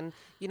fascinating. And,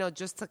 you know,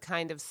 just to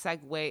kind of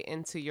segue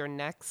into your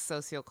next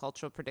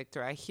sociocultural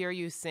predictor, I hear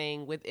you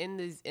saying within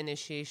these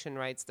initiation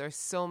rites, there's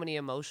so many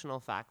emotional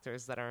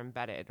factors that are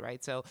embedded,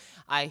 right? So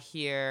I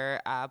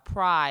hear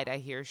pride, I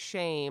hear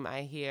shame,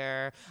 I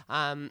hear,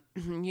 love.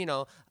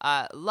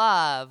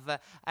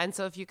 And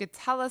so if you could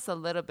tell us a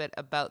little bit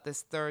about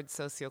this third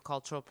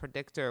sociocultural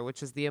predictor,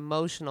 which is the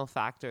emotional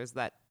factors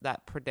that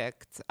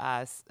predict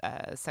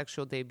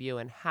sexual debut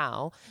and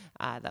how,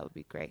 that would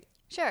be great.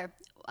 Sure.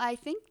 I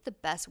think the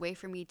best way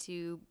for me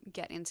to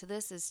get into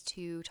this is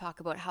to talk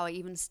about how I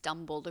even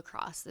stumbled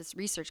across this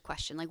research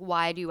question. Like,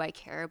 why do I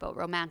care about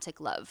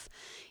romantic love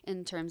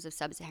in terms of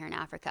Sub-Saharan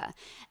Africa?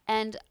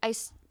 And I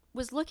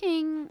was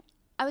looking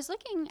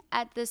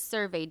at this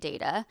survey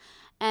data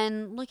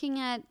and looking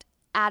at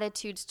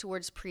attitudes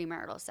towards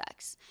premarital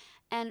sex.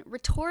 And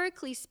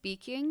rhetorically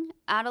speaking,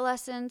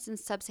 adolescents in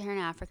Sub-Saharan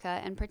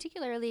Africa, and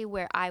particularly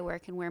where I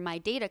work and where my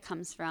data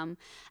comes from,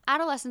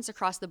 adolescents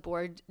across the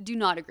board do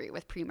not agree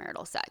with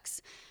premarital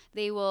sex.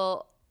 They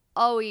will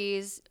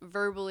always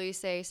verbally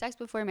say sex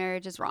before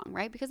marriage is wrong,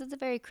 right? Because it's a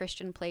very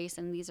Christian place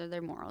and these are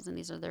their morals and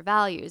these are their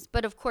values.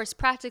 But of course,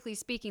 practically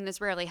speaking,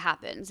 this rarely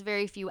happens.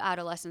 Very few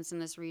adolescents in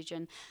this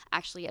region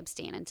actually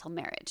abstain until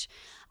marriage.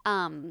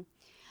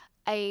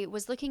 I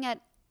was looking at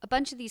a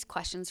bunch of these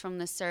questions from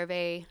this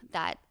survey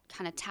that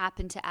kind of tap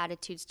into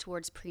attitudes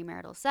towards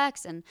premarital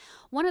sex. And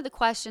one of the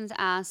questions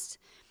asked,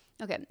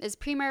 okay, is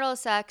premarital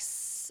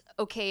sex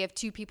okay if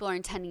two people are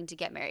intending to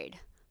get married?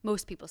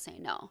 Most people say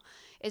no.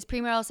 Is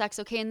premarital sex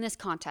okay in this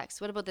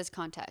context? What about this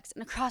context?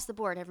 And across the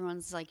board,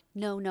 everyone's like,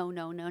 no.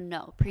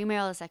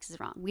 Premarital sex is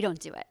wrong. We don't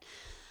do it.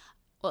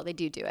 Well, they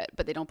do it,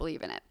 but they don't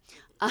believe in it.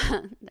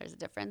 There's a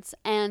difference.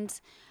 And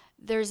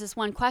there's this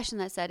one question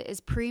that said,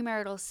 is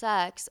premarital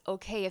sex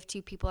okay if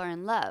two people are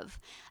in love?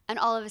 And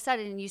all of a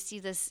sudden you see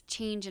this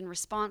change in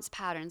response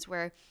patterns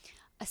where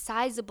a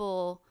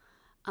sizable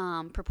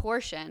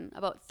proportion,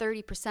 about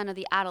 30% of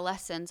the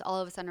adolescents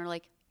all of a sudden are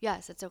like,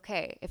 yes, it's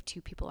okay if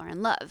two people are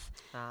in love.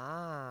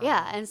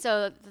 Yeah. And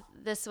so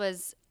this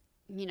was,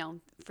 you know,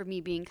 for me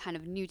being kind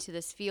of new to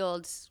this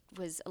field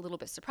was a little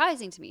bit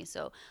surprising to me.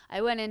 So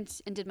I went in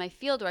and did my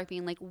field work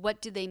being like, what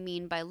do they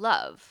mean by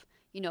love?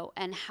 You know,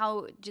 and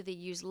how do they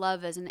use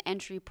love as an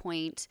entry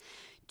point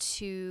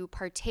to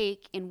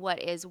partake in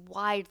what is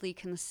widely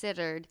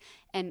considered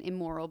an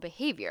immoral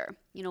behavior.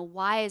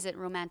 Why is it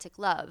romantic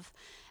love?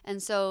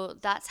 And so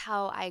that's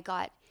how I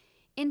got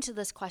into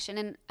this question.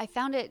 And I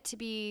found it to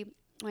be,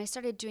 when I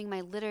started doing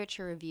my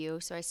literature review,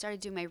 so I started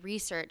doing my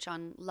research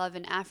on love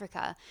in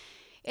Africa,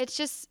 it's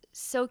just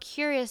so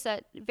curious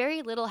that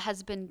very little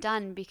has been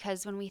done,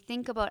 because when we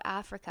think about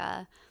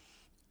Africa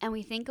and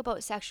we think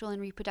about sexual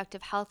and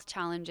reproductive health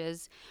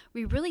challenges,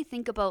 we really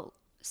think about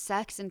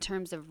sex in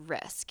terms of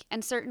risk.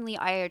 And certainly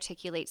I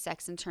articulate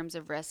sex in terms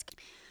of risk,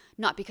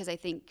 not because I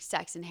think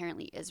sex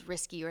inherently is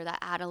risky or that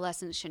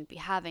adolescents shouldn't be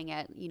having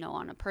it,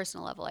 on a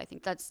personal level. I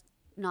think that's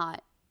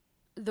not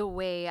the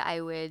way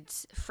I would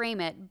frame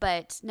it.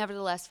 But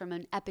nevertheless, from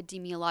an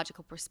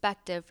epidemiological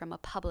perspective, from a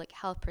public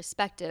health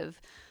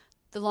perspective,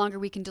 the longer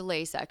we can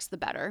delay sex, the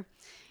better.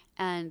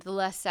 And the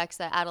less sex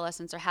that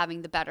adolescents are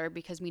having, the better,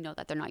 because we know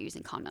that they're not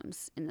using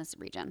condoms in this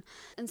region.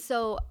 And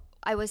so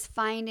I was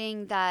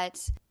finding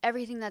that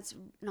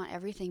not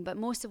everything, but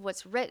most of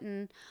what's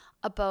written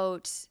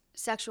about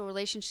sexual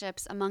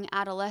relationships among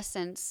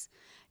adolescents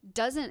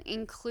doesn't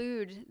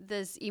include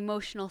this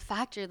emotional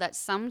factor that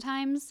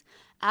sometimes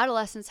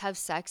adolescents have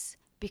sex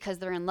because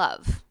they're in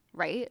love,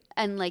 right?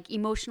 And like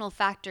emotional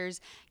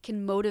factors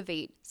can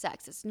motivate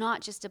sex. It's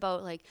not just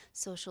about like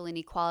social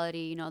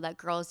inequality, that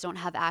girls don't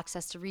have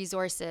access to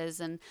resources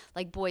and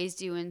like boys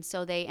do, and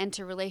so they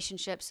enter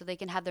relationships so they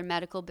can have their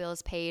medical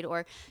bills paid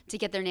or to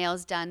get their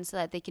nails done so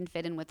that they can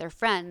fit in with their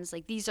friends.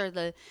 Like these are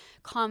the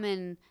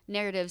common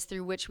narratives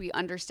through which we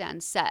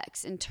understand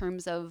sex in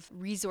terms of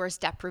resource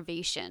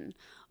deprivation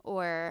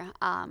or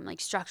like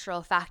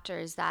structural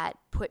factors that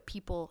put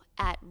people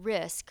at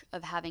risk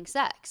of having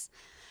sex.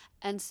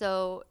 And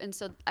so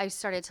I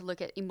started to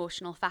look at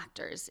emotional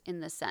factors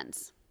in this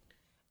sense.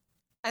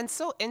 And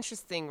so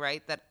interesting,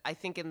 right, that I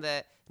think in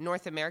the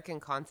North American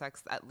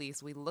context, at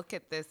least, we look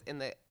at this in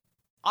the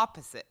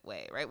opposite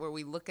way, right, where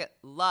we look at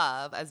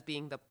love as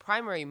being the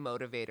primary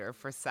motivator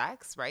for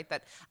sex, right,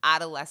 that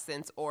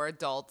adolescents or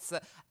adults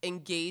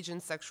engage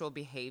in sexual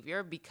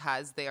behavior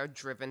because they are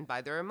driven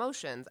by their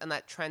emotions, and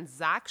that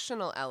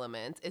transactional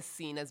element is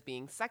seen as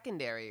being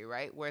secondary,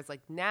 right, whereas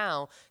like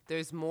now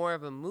there's more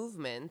of a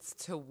movement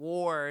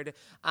toward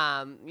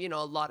a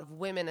lot of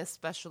women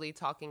especially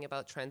talking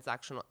about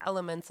transactional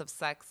elements of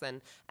sex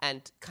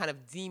and kind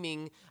of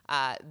deeming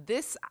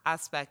this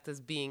aspect as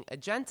being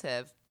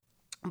agentive.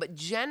 But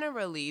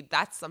generally,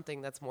 that's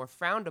something that's more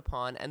frowned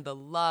upon, and the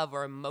love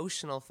or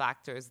emotional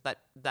factors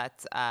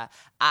that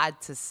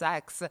add to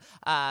sex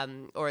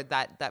or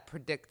that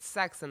predict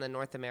sex in the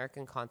North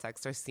American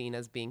context are seen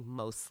as being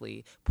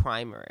mostly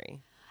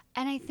primary.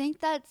 And I think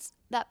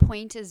that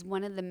point is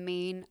one of the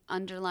main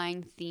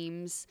underlying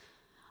themes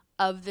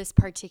of this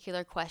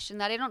particular question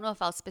that I don't know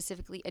if I'll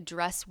specifically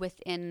address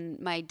within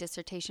my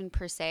dissertation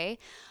per se,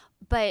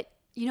 but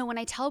when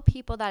I tell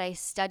people that I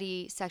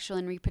study sexual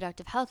and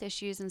reproductive health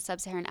issues in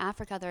sub-Saharan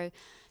Africa, they're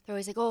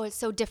always like, oh, it's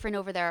so different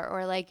over there.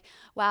 Or like,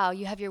 wow,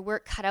 you have your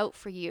work cut out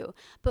for you.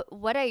 But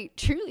what I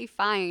truly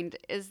find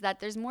is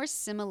that there's more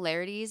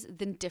similarities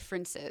than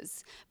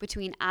differences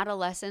between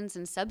adolescents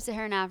in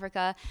sub-Saharan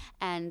Africa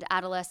and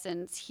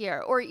adolescents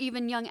here, or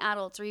even young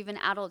adults, or even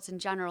adults in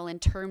general in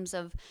terms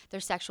of their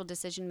sexual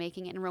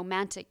decision-making and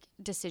romantic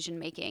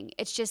decision-making.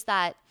 It's just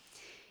that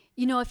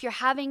if you're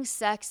having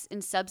sex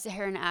in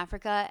sub-Saharan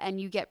Africa and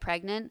you get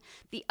pregnant,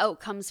 the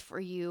outcomes for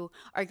you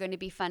are going to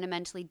be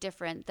fundamentally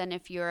different than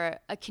if you're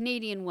a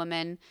Canadian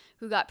woman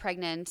who got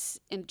pregnant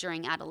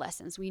during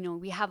adolescence.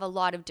 We have a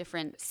lot of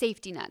different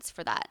safety nets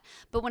for that.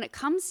 But when it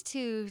comes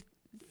to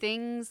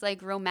things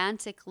like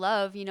romantic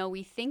love,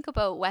 we think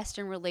about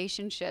Western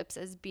relationships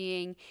as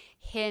being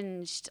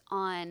hinged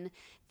on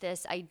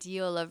this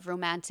ideal of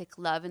romantic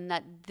love, and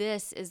that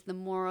this is the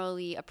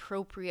morally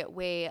appropriate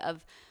way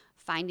of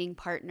finding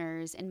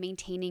partners and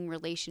maintaining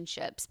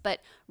relationships.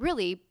 But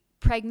really,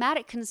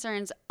 pragmatic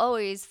concerns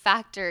always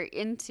factor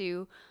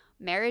into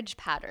marriage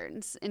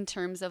patterns in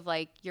terms of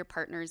like your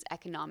partner's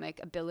economic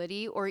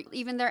ability or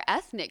even their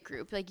ethnic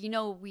group. Like,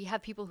 we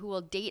have people who will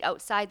date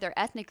outside their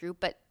ethnic group,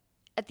 but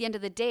at the end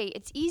of the day,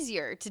 it's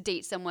easier to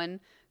date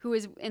someone who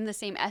is in the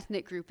same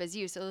ethnic group as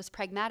you. So those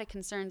pragmatic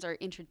concerns are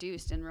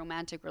introduced in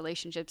romantic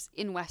relationships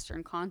in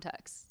Western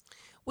contexts.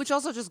 Which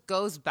also just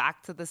goes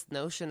back to this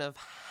notion of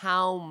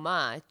how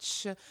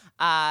much,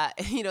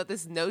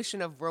 this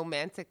notion of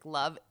romantic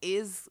love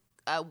is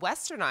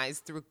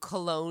westernized through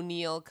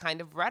colonial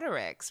kind of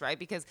rhetorics, right?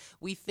 Because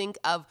we think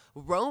of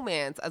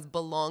romance as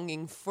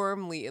belonging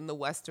firmly in the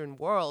Western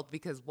world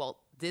because, well,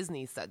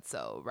 Disney said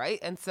so, right?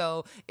 And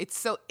so it's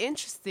so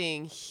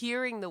interesting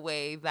hearing the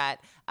way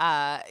that,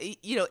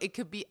 it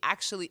could be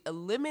actually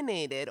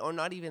eliminated or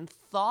not even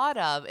thought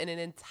of in an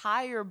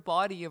entire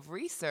body of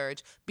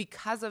research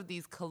because of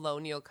these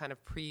colonial kind of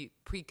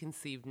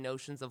preconceived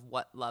notions of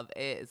what love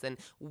is and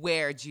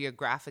where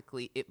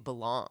geographically it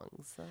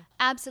belongs.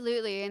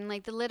 Absolutely. And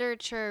like the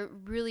literature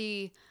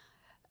really,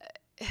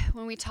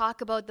 when we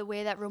talk about the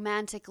way that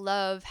romantic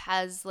love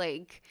has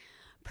like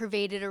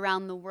pervaded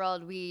around the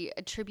world, we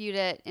attribute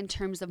it in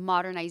terms of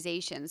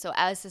modernization. So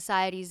as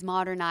societies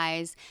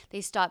modernize,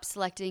 they stop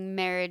selecting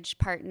marriage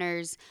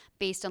partners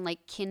based on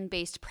like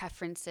kin-based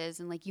preferences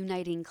and like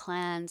uniting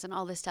clans and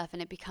all this stuff,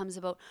 and it becomes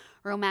about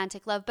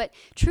romantic love. But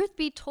truth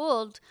be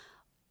told,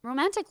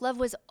 romantic love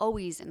was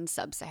always in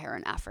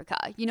sub-Saharan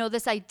Africa. You know,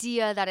 this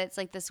idea that it's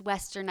like this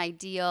Western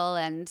ideal,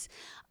 and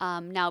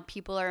now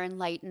people are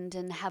enlightened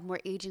and have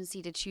more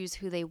agency to choose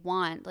who they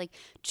want. Like,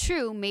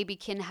 true, maybe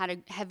kin had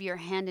a heavier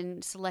hand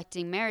in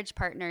selecting marriage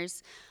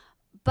partners,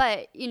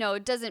 but, you know,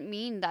 it doesn't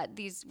mean that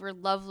these were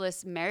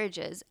loveless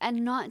marriages.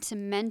 And not to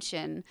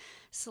mention,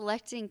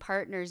 selecting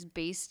partners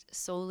based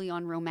solely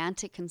on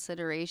romantic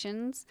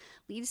considerations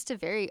leads to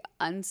very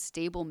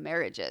unstable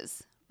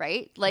marriages.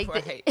 Right? Like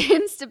Right. The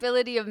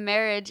instability of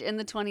marriage in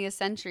the 20th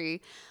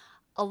century,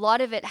 a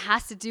lot of it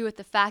has to do with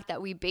the fact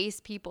that we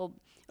base people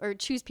or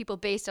choose people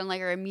based on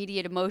like our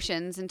immediate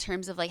emotions in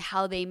terms of like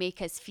how they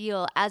make us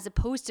feel, as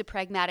opposed to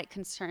pragmatic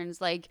concerns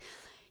like,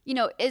 you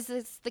know, is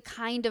this the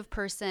kind of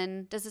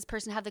person, does this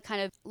person have the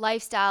kind of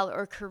lifestyle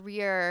or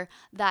career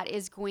that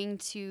is going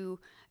to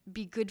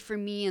be good for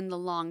me in the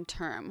long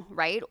term,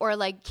 right? Or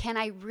like, can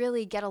I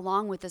really get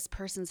along with this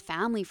person's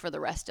family for the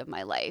rest of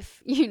my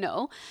life? You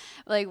know,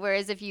 like,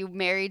 whereas if you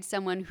married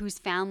someone whose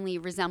family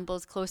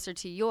resembles closer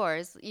to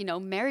yours, you know,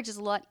 marriage is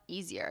a lot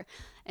easier.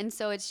 And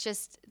so it's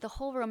just the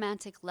whole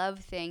romantic love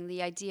thing,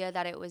 the idea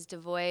that it was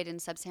devoid in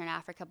sub-Saharan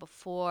Africa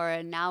before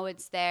and now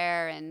it's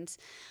there. And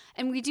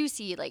we do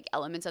see like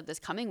elements of this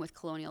coming with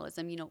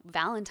colonialism. You know,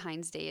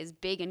 Valentine's Day is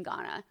big in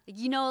Ghana.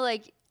 You know,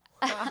 like,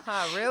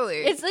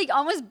 Really? it's like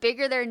almost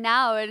bigger there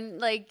now, and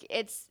like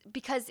it's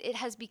because it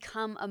has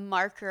become a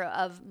marker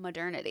of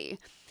modernity.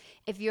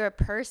 If you're a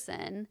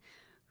person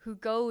who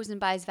goes and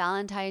buys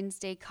Valentine's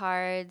Day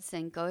cards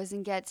and goes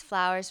and gets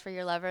flowers for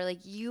your lover,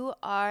 like, you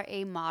are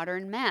a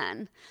modern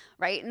man,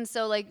 right? And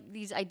so like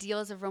these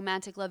ideals of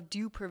romantic love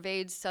do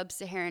pervade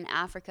sub-Saharan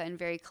Africa in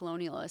very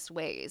colonialist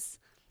ways.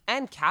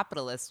 And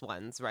capitalist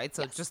ones, right?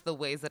 So Yes. just the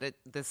ways that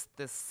this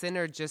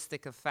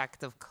synergistic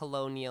effect of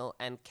colonial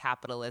and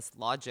capitalist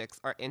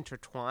logics are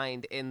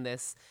intertwined in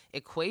this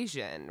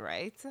equation,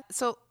 right?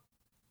 So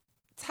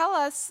tell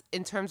us,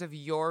 in terms of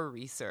your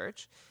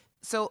research,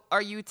 so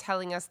are you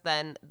telling us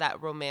then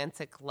that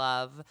romantic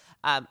love,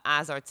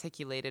 as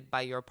articulated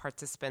by your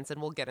participants,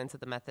 and we'll get into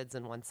the methods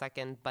in 1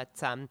 second,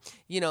 but,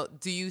 you know,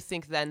 do you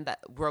think then that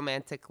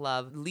romantic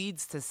love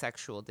leads to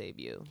sexual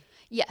debut?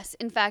 Yes.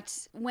 In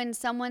fact, when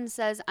someone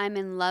says, I'm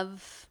in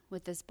love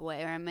with this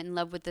boy or I'm in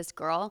love with this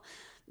girl,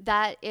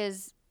 that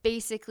is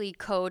basically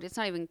code. It's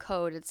not even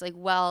code. It's like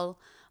well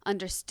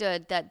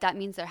understood that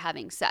means they're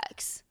having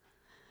sex.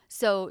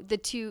 So the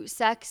two,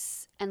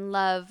 sex and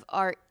love,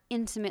 are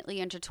intimately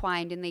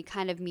intertwined, and they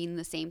kind of mean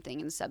the same thing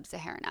in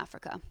sub-Saharan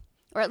Africa,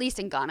 or at least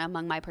in Ghana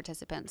among my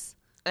participants.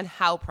 And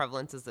how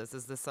prevalent is this?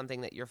 Is this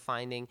something that you're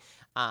finding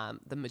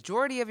the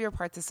majority of your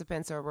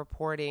participants are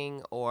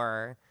reporting,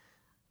 or...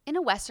 In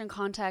a Western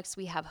context,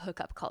 we have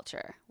hookup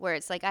culture, where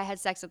it's like, I had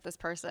sex with this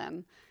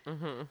person.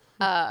 Mm-hmm.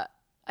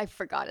 I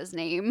forgot his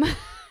name.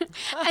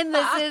 And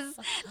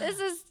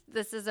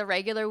this is a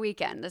regular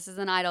weekend. This is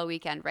an idle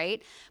weekend,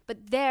 right?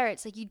 But there,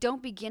 it's like you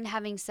don't begin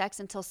having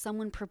sex until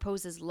someone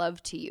proposes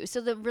love to you.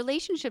 So the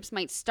relationships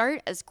might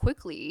start as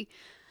quickly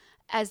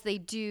as they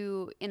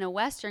do in a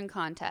Western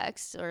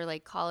context, or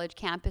like college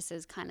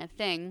campuses kind of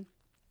thing.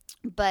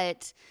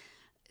 But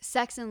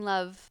sex and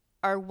love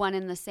are one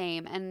and the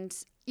same. And,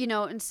 you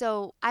know, and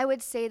so I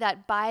would say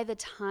that by the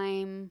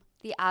time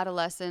the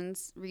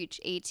adolescents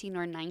reach 18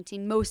 or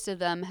 19, most of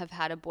them have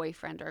had a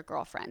boyfriend or a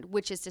girlfriend,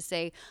 which is to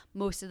say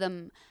most of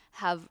them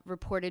have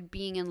reported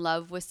being in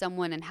love with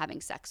someone and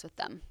having sex with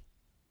them.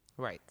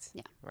 Right.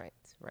 Yeah. Right.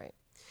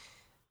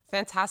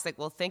 Fantastic.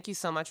 Well, thank you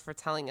so much for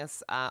telling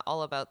us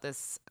all about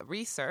this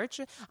research.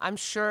 I'm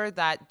sure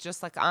that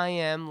just like I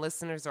am,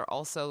 listeners are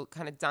also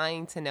kind of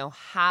dying to know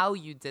how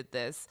you did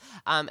this,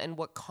 and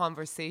what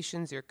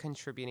conversations you're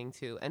contributing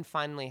to, and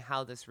finally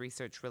how this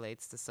research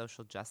relates to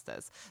social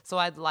justice. So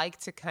I'd like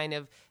to kind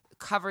of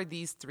cover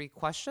these 3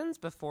 questions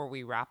before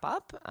we wrap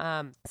up.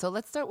 So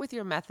let's start with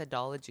your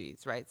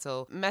methodologies, right?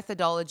 So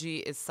methodology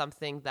is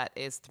something that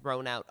is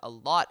thrown out a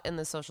lot in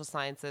the social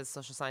sciences.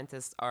 Social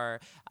scientists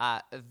are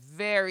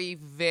very,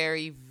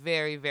 very,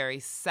 very, very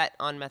set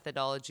on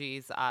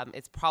methodologies.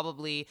 It's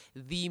probably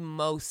the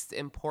most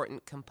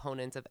important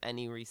component of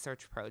any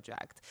research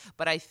project.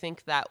 But I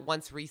think that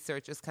once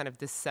research is kind of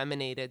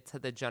disseminated to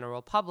the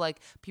general public,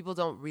 people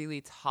don't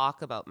really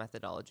talk about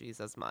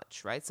methodologies as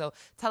much, right? So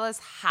tell us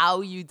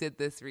how you did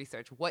this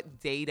research.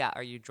 What data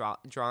are you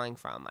drawing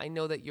from? I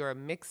know that you're a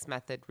mixed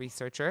method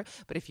researcher,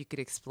 but if you could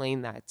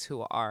explain that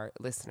to our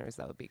listeners,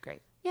 that would be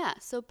great. Yeah,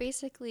 so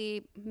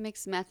basically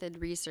mixed method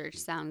research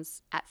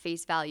sounds at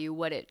face value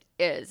what it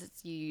is.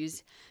 It's you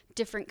use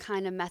different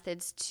kind of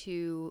methods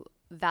to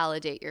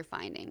validate your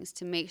findings,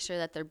 to make sure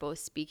that they're both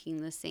speaking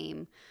the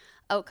same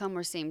outcome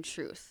or same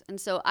truth. And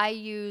so I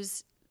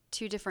use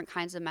 2 different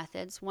kinds of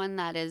methods. One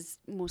that is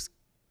most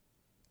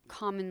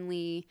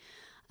commonly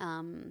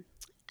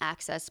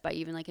accessed by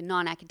even like a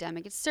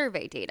non-academic. It's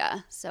survey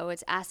data. So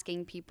it's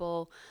asking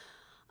people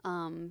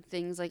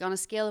things like, on a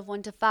scale of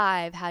 1 to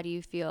 5, how do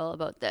you feel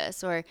about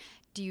this? Or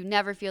do you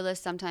never feel this,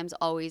 sometimes,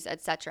 always,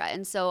 etc.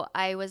 And so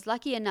I was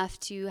lucky enough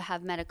to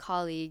have met a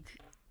colleague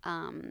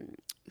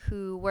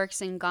who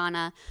works in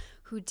Ghana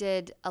who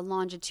did a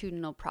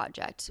longitudinal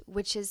project,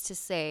 which is to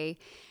say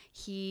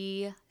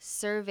he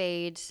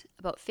surveyed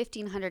about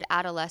 1,500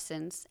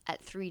 adolescents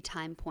at 3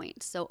 time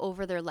points, so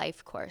over their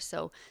life course.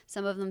 So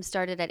some of them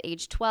started at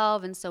age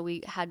 12, and so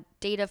we had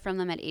data from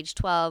them at age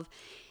 12,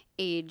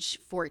 age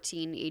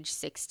 14, age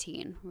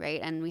 16, right?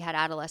 And we had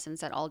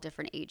adolescents at all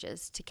different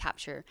ages to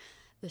capture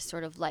this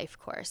sort of life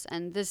course.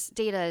 And this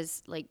data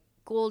is like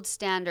gold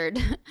standard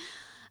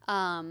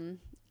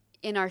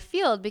in our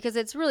field because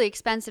it's really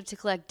expensive to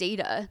collect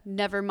data,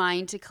 never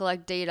mind to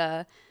collect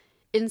data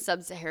in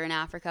sub-Saharan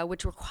Africa,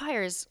 which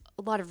requires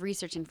a lot of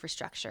research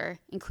infrastructure,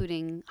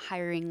 including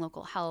hiring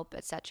local help,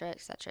 et cetera,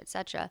 et cetera, et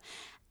cetera.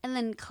 And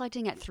then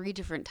collecting at 3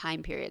 different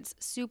time periods,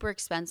 super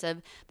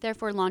expensive.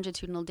 Therefore,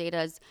 longitudinal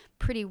data is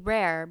pretty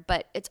rare,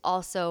 but it's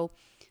also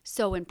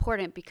so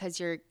important because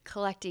you're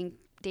collecting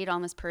data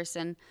on this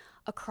person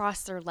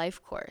across their life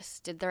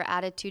course. Did their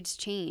attitudes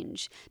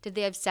change? Did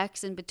they have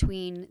sex in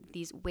between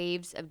these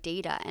waves of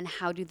data? And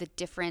how do the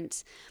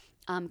different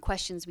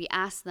questions we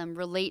ask them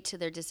relate to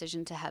their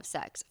decision to have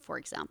sex, for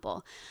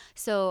example?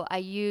 So I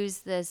use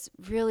this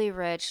really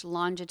rich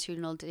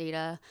longitudinal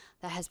data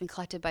that has been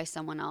collected by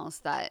someone else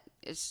that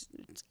it's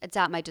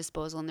at my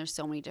disposal, and there's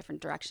so many different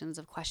directions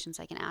of questions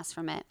I can ask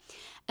from it.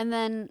 And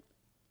then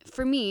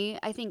for me,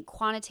 I think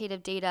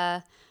quantitative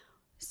data,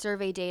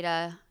 survey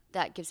data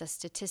that gives us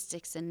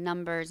statistics and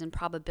numbers and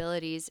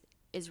probabilities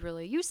is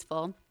really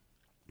useful.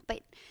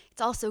 But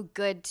it's also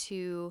good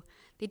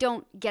they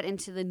don't get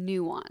into the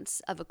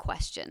nuance of a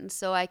question.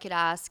 So I could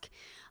ask,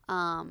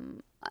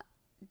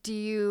 do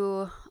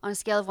you, on a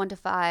scale of 1 to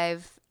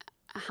 5,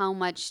 how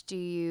much do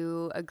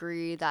you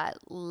agree that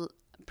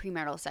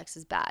premarital sex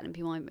is bad? And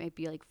people might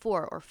be like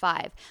 4 or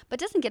 5,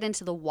 but it doesn't get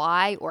into the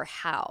why or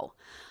how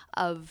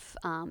of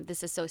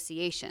this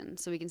association.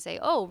 So we can say,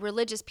 oh,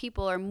 religious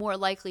people are more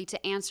likely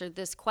to answer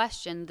this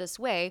question this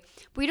way,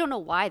 but we don't know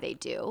why they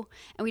do,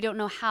 and we don't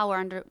know how or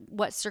under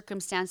what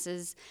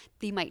circumstances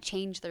they might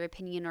change their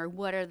opinion, or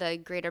what are the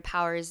greater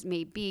powers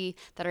may be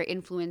that are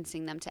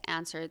influencing them to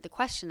answer the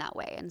question that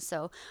way. And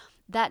so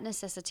that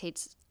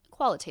necessitates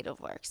qualitative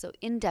work, so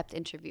in-depth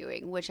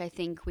interviewing, which I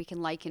think we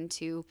can liken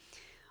to,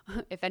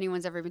 if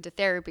anyone's ever been to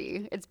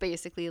therapy, it's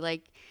basically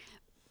like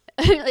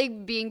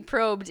like being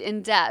probed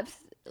in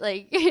depth,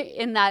 like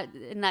in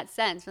that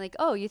sense. Like,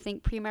 oh, you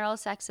think premarital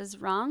sex is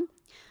wrong?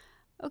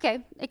 Okay,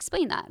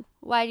 explain that.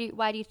 Why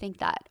do you think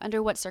that?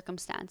 Under what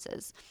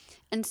circumstances?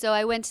 And so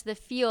I went to the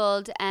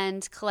field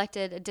and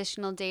collected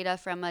additional data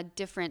from a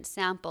different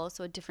sample,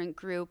 so a different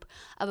group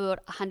of about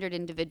 100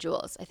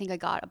 individuals. I think I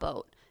got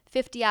about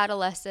 50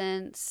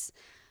 adolescents,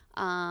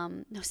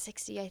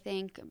 60, I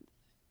think.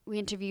 We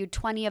interviewed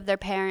 20 of their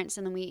parents,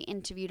 and then we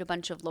interviewed a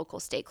bunch of local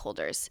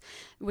stakeholders,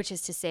 which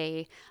is to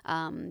say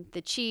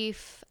the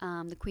chief,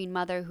 the Queen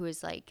Mother, who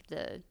is like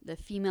the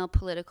female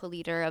political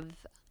leader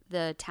of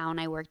the town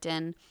I worked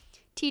in,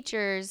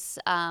 teachers,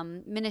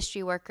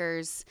 ministry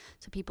workers,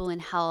 so people in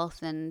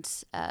health and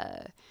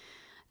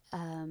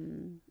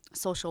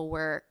social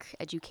work,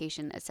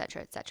 education, et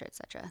cetera,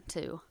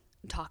 to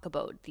talk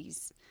about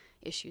these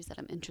issues that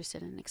I'm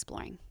interested in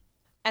exploring.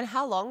 And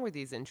how long were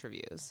these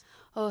interviews?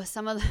 Oh,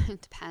 some of them,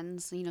 it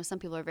depends. Some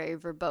people are very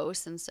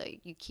verbose, and so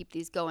you keep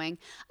these going.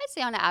 I'd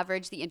say on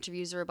average, the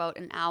interviews are about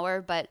an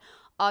hour, but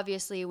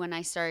obviously when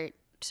I started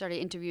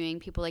interviewing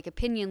people like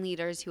opinion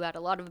leaders who had a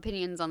lot of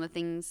opinions on the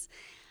things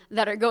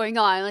that are going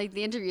on, like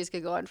the interviews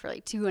could go on for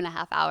like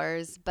 2.5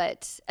 hours,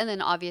 and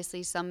then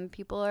obviously some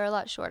people are a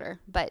lot shorter.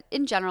 But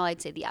in general,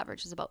 I'd say the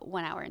average is about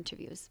 1 hour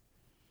interviews.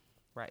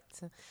 Right.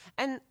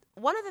 And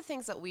one of the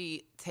things that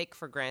we take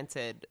for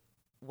granted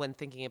when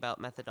thinking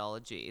about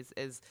methodologies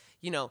is,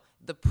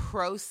 the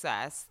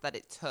process that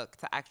it took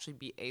to actually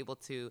be able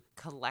to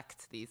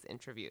collect these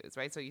interviews,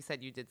 right? So you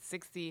said you did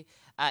 60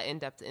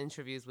 in-depth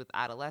interviews with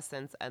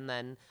adolescents, and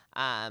then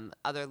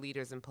other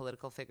leaders and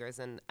political figures,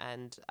 and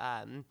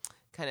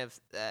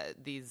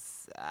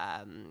these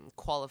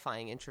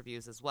qualifying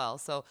interviews as well.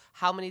 So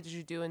how many did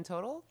you do in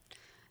total?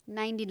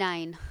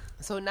 99.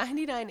 So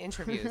 99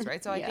 interviews,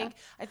 right? So Yeah.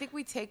 I think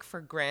we take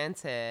for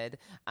granted,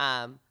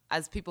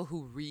 as people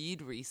who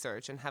read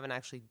research and haven't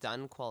actually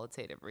done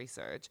qualitative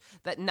research,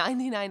 that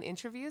 99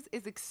 interviews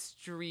is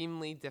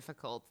extremely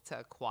difficult to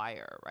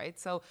acquire, right?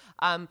 So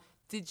how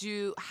did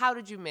you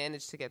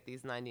manage to get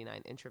these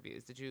 99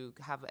 interviews? Did you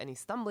have any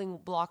stumbling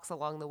blocks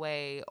along the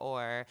way,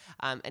 or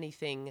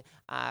anything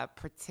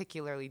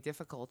particularly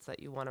difficult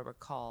that you want to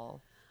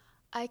recall?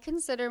 I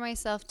consider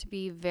myself to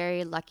be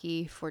very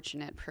lucky,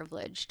 fortunate,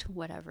 privileged,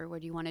 whatever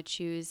word you want to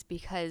choose,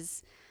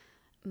 because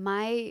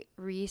my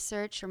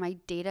research or my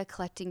data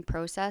collecting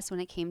process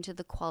when it came to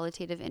the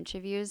qualitative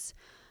interviews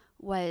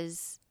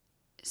was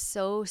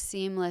so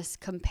seamless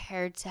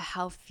compared to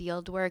how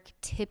fieldwork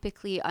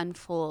typically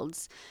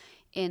unfolds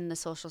in the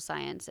social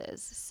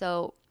sciences.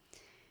 So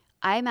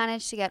I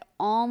managed to get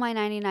all my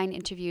 99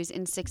 interviews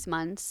in 6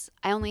 months.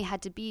 I only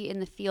had to be in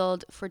the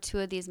field for 2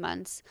 of these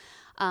months.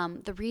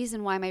 The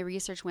reason why my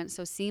research went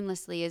so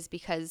seamlessly is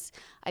because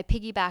I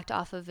piggybacked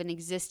off of an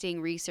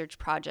existing research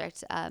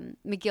project.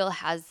 McGill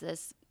has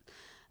this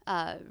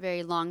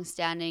very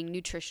long-standing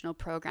nutritional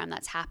program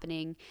that's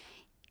happening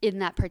in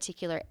that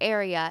particular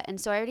area. And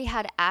so I already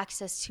had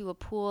access to a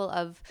pool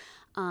of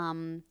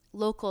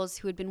locals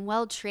who had been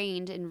well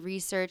trained in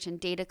research and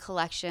data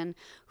collection,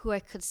 who I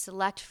could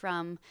select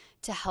from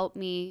to help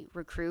me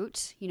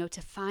recruit,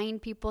 to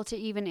find people to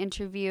even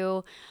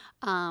interview,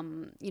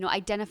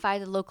 identify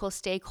the local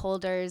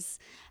stakeholders,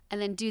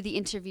 and then do the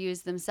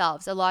interviews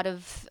themselves.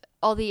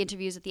 All the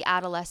interviews with the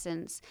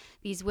adolescents,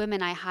 these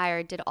women I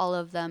hired did all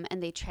of them,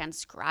 and they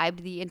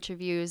transcribed the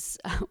interviews.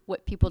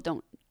 What people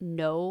don't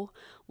know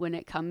when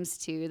it comes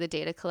to the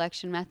data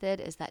collection method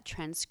is that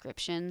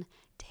transcription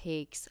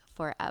takes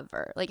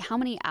forever. Like, how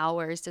many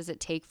hours does it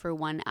take for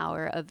 1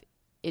 hour of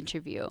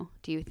interview,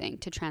 do you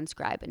think, to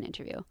transcribe an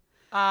interview?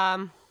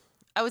 I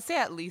would say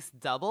at least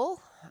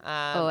double.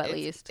 At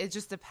least. It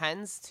just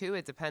depends, too.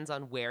 It depends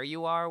on where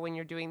you are when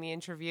you're doing the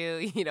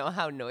interview,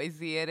 how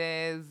noisy it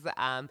is,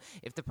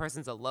 if the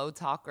person's a low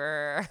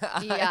talker.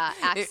 Yeah,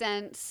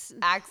 accents.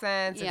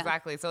 Yeah.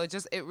 Exactly. So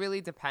it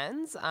really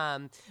depends,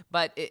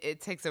 but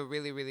it takes a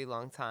really, really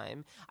long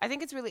time. I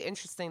think it's really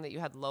interesting that you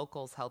had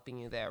locals helping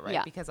you there, right?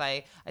 Yeah. Because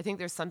I think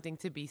there's something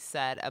to be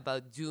said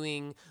about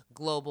doing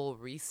global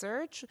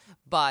research,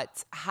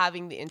 but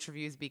having the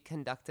interviews be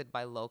conducted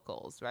by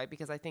locals, right?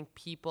 Because I think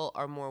people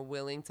are more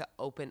willing to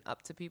open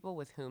up to people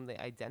with whom they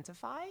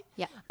identify.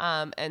 Yeah.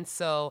 And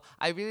so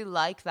I really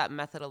like that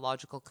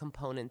methodological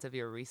component of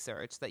your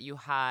research, that you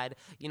had,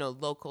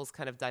 locals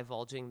kind of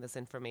divulging this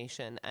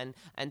information and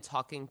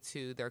talking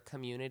to their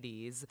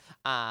communities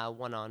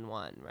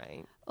one-on-one,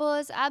 right? Well,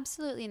 it's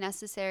absolutely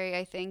necessary,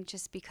 I think,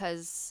 just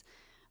because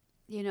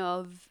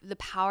of the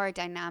power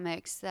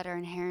dynamics that are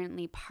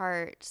inherently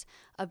part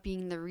of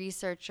being the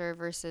researcher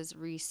versus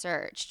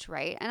researched,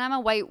 right? And I'm a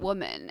white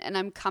woman, and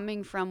I'm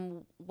coming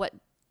from what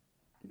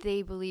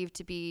they believe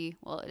to be,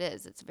 well,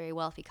 it's a very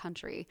wealthy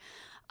country.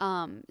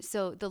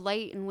 So the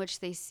light in which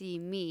they see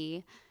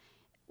me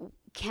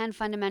can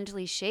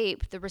fundamentally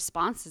shape the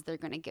responses they're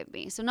going to give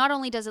me. So not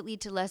only does it lead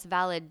to less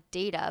valid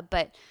data,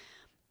 but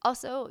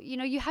also,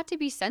 you have to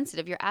be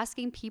sensitive. You're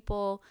asking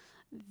people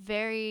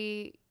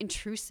very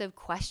intrusive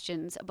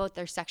questions about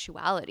their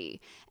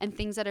sexuality and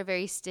things that are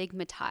very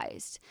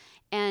stigmatized.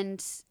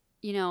 And,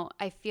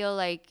 I feel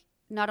like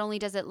not only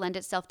does it lend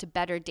itself to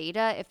better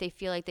data if they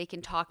feel like they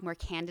can talk more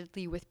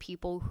candidly with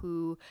people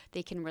who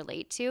they can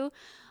relate to,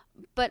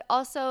 but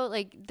also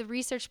like the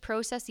research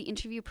process, the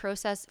interview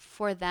process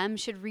for them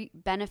should reap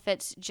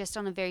benefits just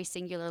on a very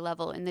singular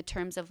level, in the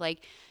terms of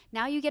like,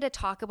 now you get to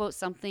talk about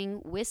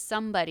something with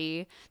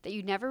somebody that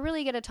you never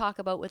really get to talk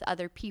about with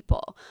other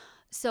people.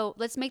 So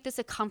let's make this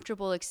a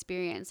comfortable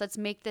experience. Let's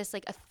make this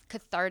like a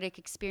cathartic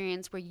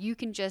experience where you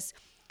can just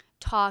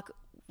talk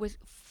with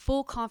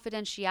full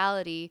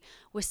confidentiality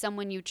with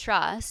someone you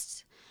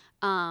trust.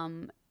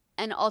 And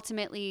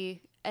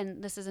ultimately,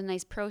 and this is a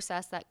nice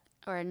process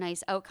or a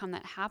nice outcome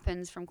that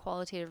happens from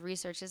qualitative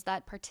research, is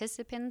that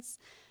participants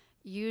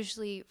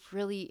usually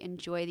really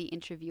enjoy the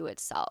interview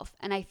itself.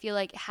 And I feel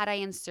like had I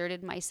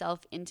inserted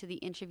myself into the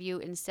interview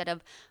instead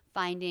of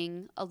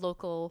finding a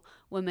local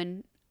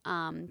woman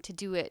to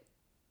do it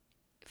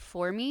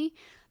for me,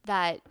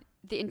 that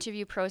the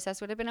interview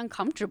process would have been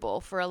uncomfortable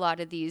for a lot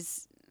of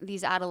these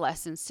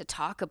adolescents to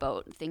talk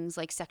about things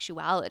like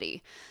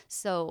sexuality.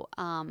 So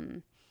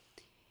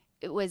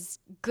it was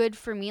good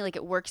for me, like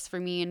it works for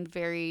me in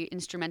very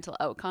instrumental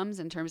outcomes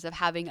in terms of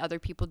having other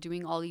people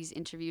doing all these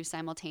interviews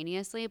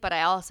simultaneously. But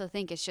I also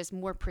think it's just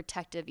more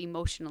protective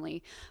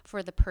emotionally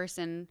for the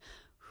person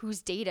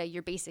whose data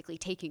you're basically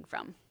taking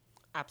from.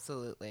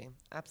 Absolutely.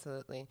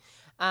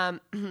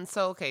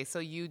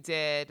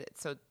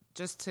 So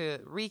just to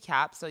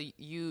recap, so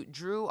you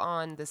drew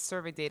on the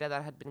survey data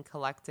that had been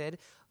collected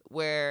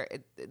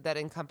that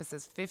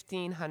encompasses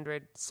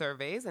 1,500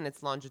 surveys, and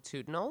it's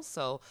longitudinal.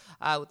 So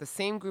with the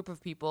same group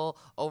of people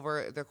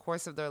over the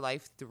course of their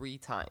life 3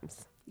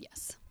 times.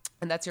 Yes.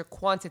 And that's your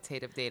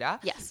quantitative data.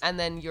 Yes. And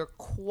then your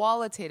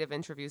qualitative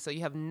interviews. So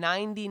you have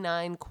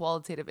 99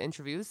 qualitative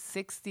interviews,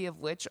 60 of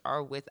which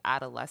are with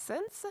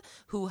adolescents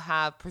who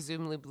have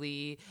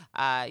presumably,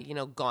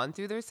 gone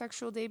through their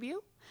sexual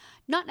debut.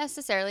 Not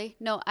necessarily.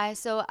 No,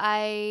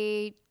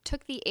 I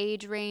took the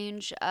age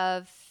range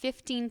of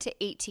 15 to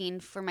 18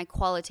 for my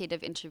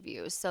qualitative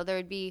interviews. So there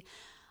would be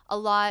a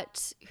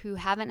lot who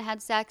haven't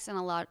had sex and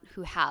a lot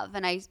who have.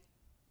 And I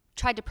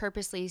tried to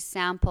purposely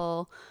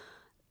sample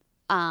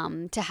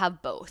to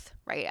have both,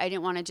 right? I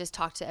didn't want to just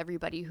talk to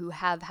everybody who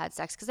have had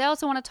sex, because I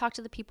also want to talk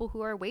to the people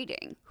who are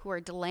waiting, who are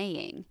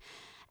delaying.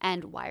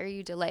 And why are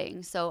you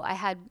delaying? So I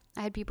had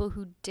people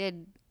who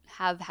did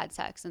have had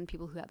sex and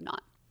people who have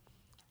not.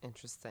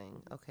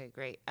 Interesting. Okay,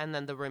 great. And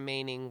then the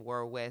remaining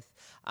were with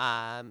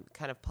kind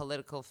of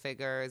political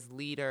figures,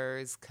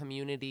 leaders,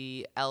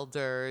 community,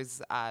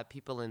 elders,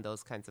 people in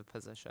those kinds of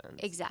positions.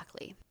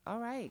 Exactly. All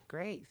right,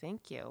 great.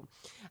 Thank you.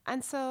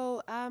 And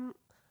so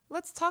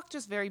let's talk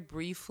just very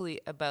briefly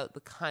about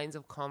the kinds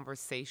of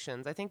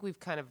conversations. I think we've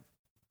kind of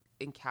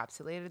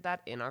encapsulated that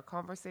in our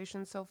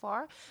conversation so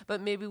far, but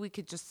maybe we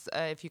could just,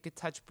 if you could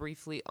touch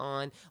briefly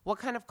on what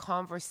kind of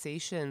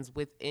conversations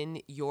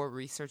within your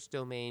research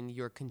domain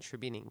you're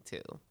contributing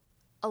to.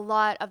 A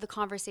lot of the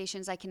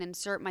conversations I can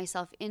insert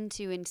myself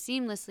into and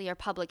seamlessly are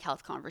public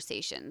health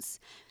conversations.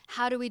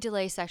 How do we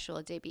delay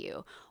sexual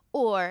debut?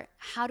 Or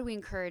how do we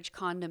encourage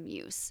condom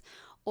use?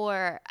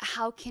 Or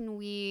how can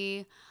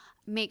we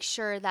make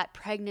sure that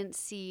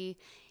pregnancy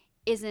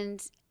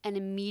isn't an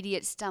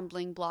immediate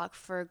stumbling block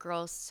for a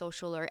girl's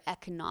social or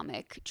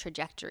economic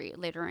trajectory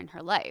later in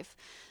her life?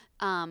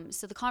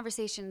 So the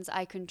conversations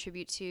I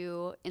contribute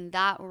to in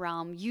that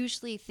realm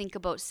usually think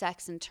about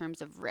sex in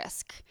terms of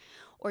risk,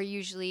 or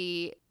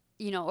usually,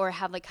 or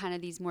have like kind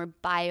of these more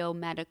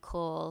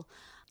biomedical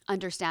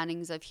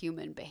understandings of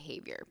human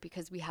behavior,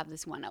 because we have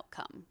this one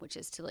outcome, which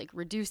is to like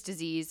reduce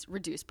disease,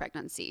 reduce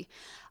pregnancy.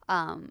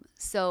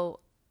 So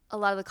a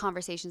lot of the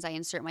conversations I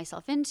insert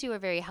myself into are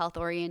very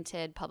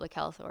health-oriented, public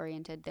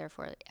health-oriented,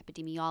 therefore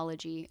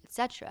epidemiology,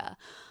 etc.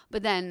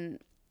 But then,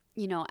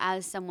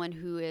 as someone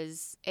who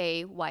is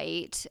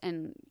white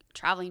and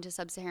traveling to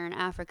sub-Saharan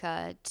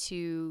Africa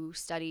to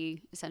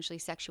study essentially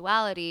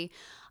sexuality,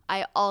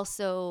 I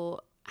also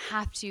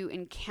have to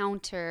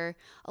encounter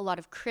a lot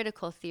of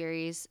critical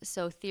theories.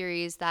 So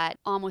theories that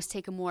almost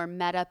take a more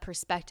meta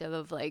perspective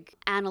of like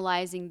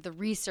analyzing the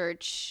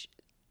research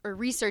or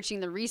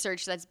researching the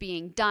research that's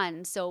being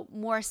done. So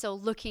more so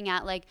looking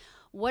at like,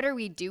 what are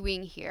we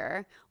doing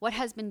here? What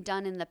has been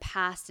done in the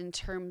past in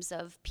terms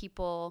of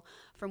people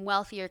from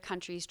wealthier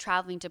countries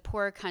traveling to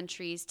poorer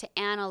countries to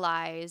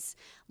analyze,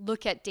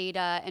 look at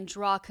data, and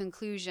draw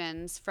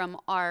conclusions from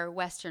our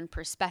Western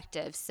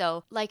perspective.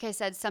 So like I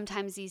said,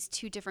 sometimes these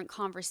two different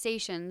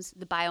conversations,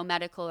 the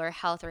biomedical or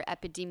health or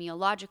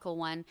epidemiological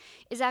one,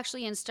 is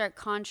actually in stark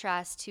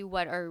contrast to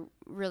what are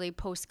really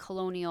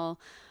post-colonial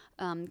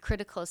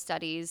critical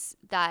studies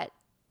that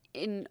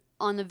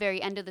on the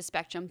very end of the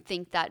spectrum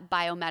think that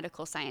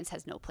biomedical science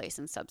has no place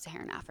in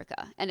sub-Saharan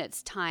Africa. And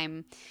it's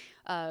time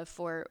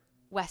for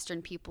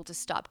Western people to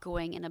stop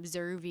going and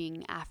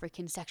observing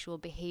African sexual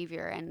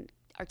behavior and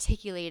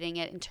articulating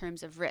it in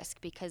terms of risk,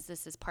 because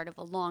this is part of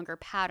a longer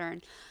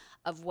pattern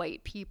of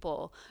white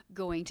people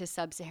going to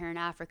sub-Saharan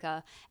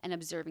Africa and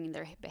observing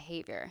their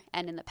behavior.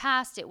 And in the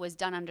past, it was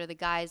done under the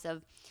guise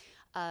of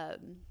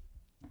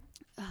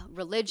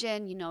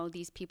religion.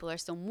 These people are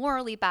so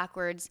morally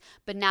backwards,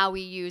 but now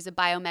we use a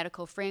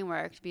biomedical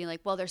framework to be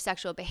like, well, their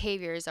sexual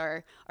behaviors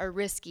are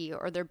risky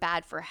or they're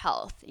bad for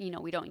health.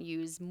 We don't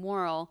use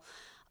moral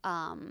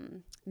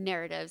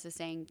narratives as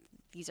saying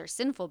these are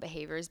sinful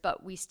behaviors,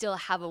 but we still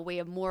have a way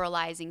of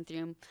moralizing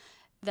through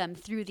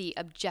the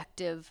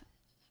objective,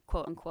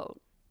 quote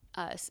unquote,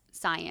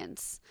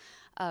 science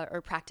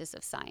or practice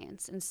of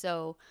science. And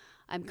so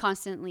I'm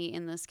constantly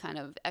in this kind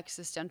of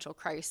existential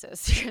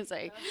crisis because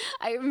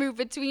I move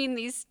between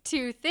these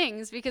two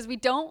things, because we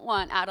don't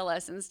want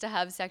adolescents to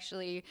have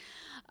sexually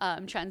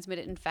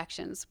transmitted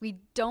infections. We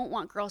don't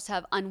want girls to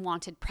have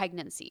unwanted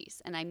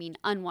pregnancies. And I mean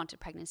unwanted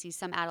pregnancies.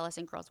 Some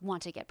adolescent girls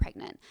want to get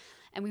pregnant.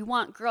 And we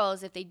want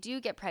girls, if they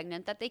do get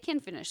pregnant, that they can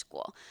finish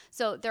school.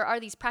 So there are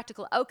these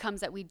practical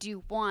outcomes that we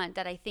do want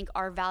that I think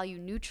are value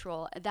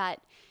neutral, that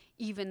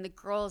even the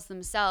girls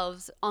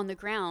themselves on the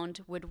ground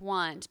would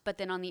want. But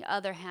then on the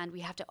other hand, we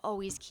have to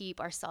always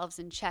keep ourselves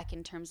in check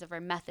in terms of our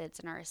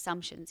methods and our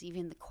assumptions,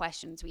 even the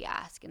questions we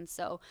ask. And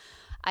so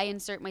I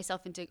insert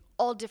myself into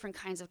all different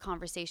kinds of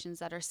conversations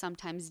that are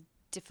sometimes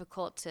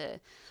difficult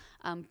to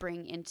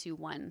bring into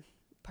one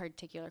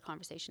particular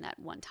conversation at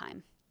one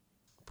time.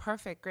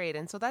 Perfect. Great.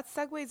 And so that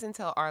segues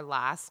into our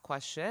last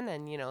question,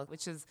 and,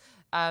 which is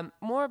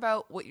more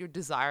about what your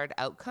desired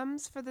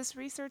outcomes for this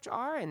research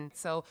are. And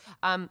so,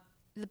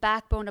 the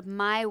backbone of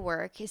my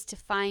work is to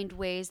find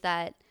ways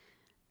that,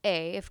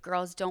 if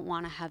girls don't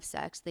want to have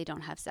sex, they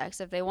don't have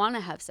sex. If they want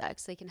to have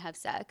sex, they can have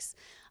sex.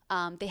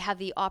 They have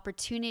the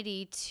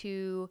opportunity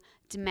to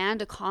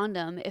demand a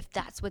condom if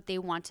that's what they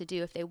want to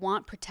do. If they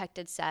want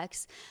protected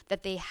sex,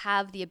 that they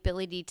have the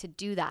ability to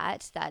do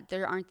that, that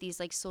there aren't these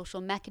like social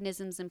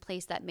mechanisms in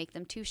place that make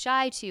them too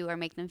shy to, or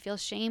make them feel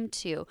shamed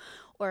to,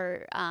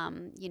 or,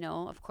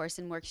 of course,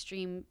 in more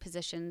extreme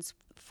positions,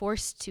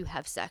 forced to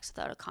have sex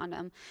without a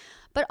condom.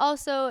 But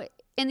also,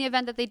 in the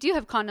event that they do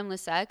have condomless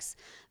sex,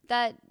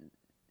 that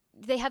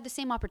they have the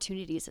same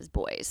opportunities as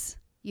boys.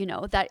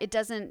 That it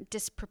doesn't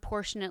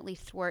disproportionately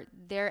thwart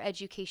their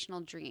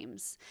educational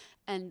dreams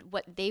and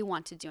what they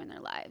want to do in their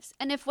lives.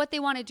 And if what they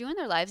want to do in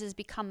their lives is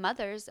become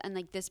mothers, and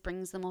like this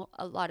brings them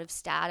a lot of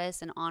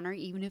status and honor,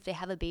 even if they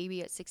have a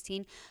baby at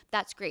 16,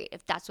 that's great.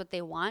 If that's what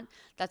they want,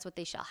 that's what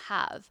they shall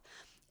have.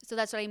 So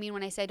that's what I mean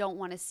when I say I don't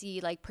want to see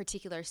like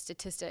particular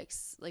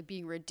statistics like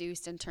being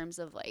reduced in terms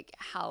of like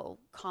how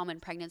common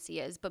pregnancy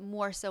is, but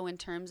more so in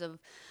terms of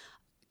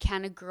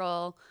can a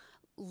girl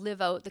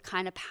live out the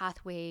kind of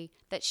pathway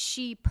that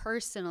she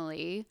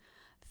personally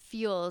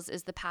feels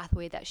is the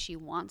pathway that she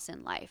wants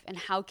in life? And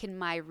how can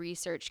my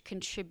research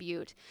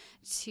contribute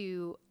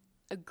to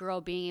a girl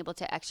being able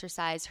to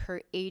exercise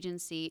her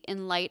agency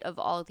in light of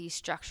all these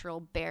structural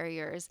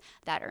barriers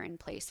that are in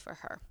place for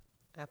her?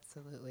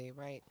 Absolutely,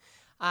 right.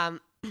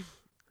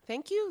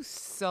 Thank you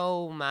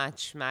so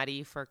much,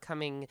 Maddie, for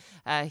coming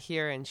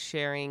here and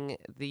sharing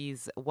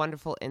these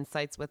wonderful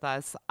insights with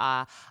us.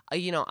 I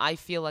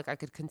feel like I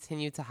could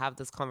continue to have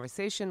this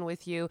conversation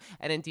with you,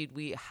 and indeed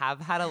we have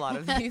had a lot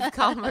of these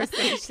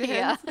conversations.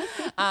 Yeah.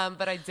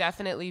 But I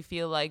definitely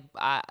feel like,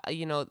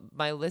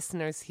 my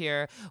listeners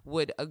here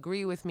would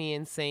agree with me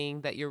in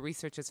saying that your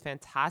research is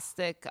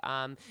fantastic.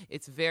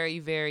 It's very,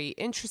 very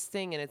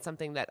interesting, and it's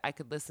something that I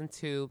could listen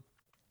to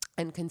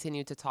and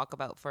continue to talk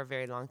about for a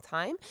very long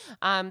time.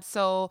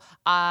 So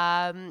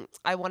I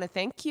want to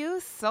thank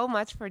you so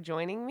much for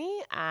joining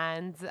me,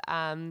 and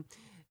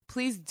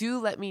please do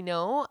let me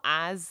know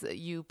as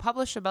you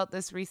publish about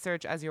this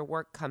research, as your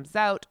work comes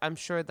out. I'm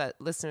sure that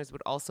listeners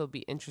would also be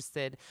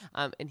interested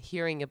in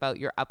hearing about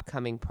your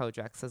upcoming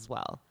projects as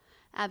well.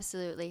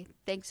 Absolutely.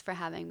 Thanks for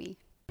having me.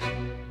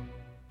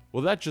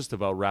 Well, that just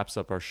about wraps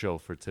up our show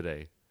for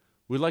today.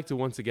 We'd like to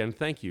once again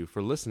thank you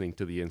for listening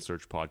to the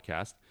InSearch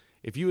podcast.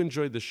 If you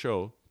enjoyed the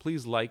show,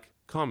 please like,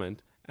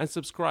 comment, and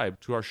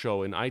subscribe to our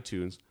show in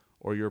iTunes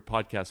or your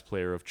podcast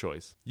player of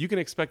choice. You can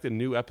expect a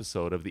new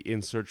episode of the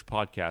InSearch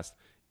podcast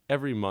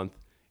every month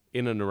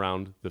in and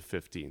around the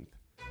 15th.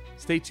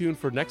 Stay tuned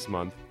for next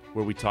month,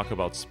 where we talk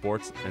about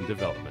sports and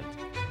development.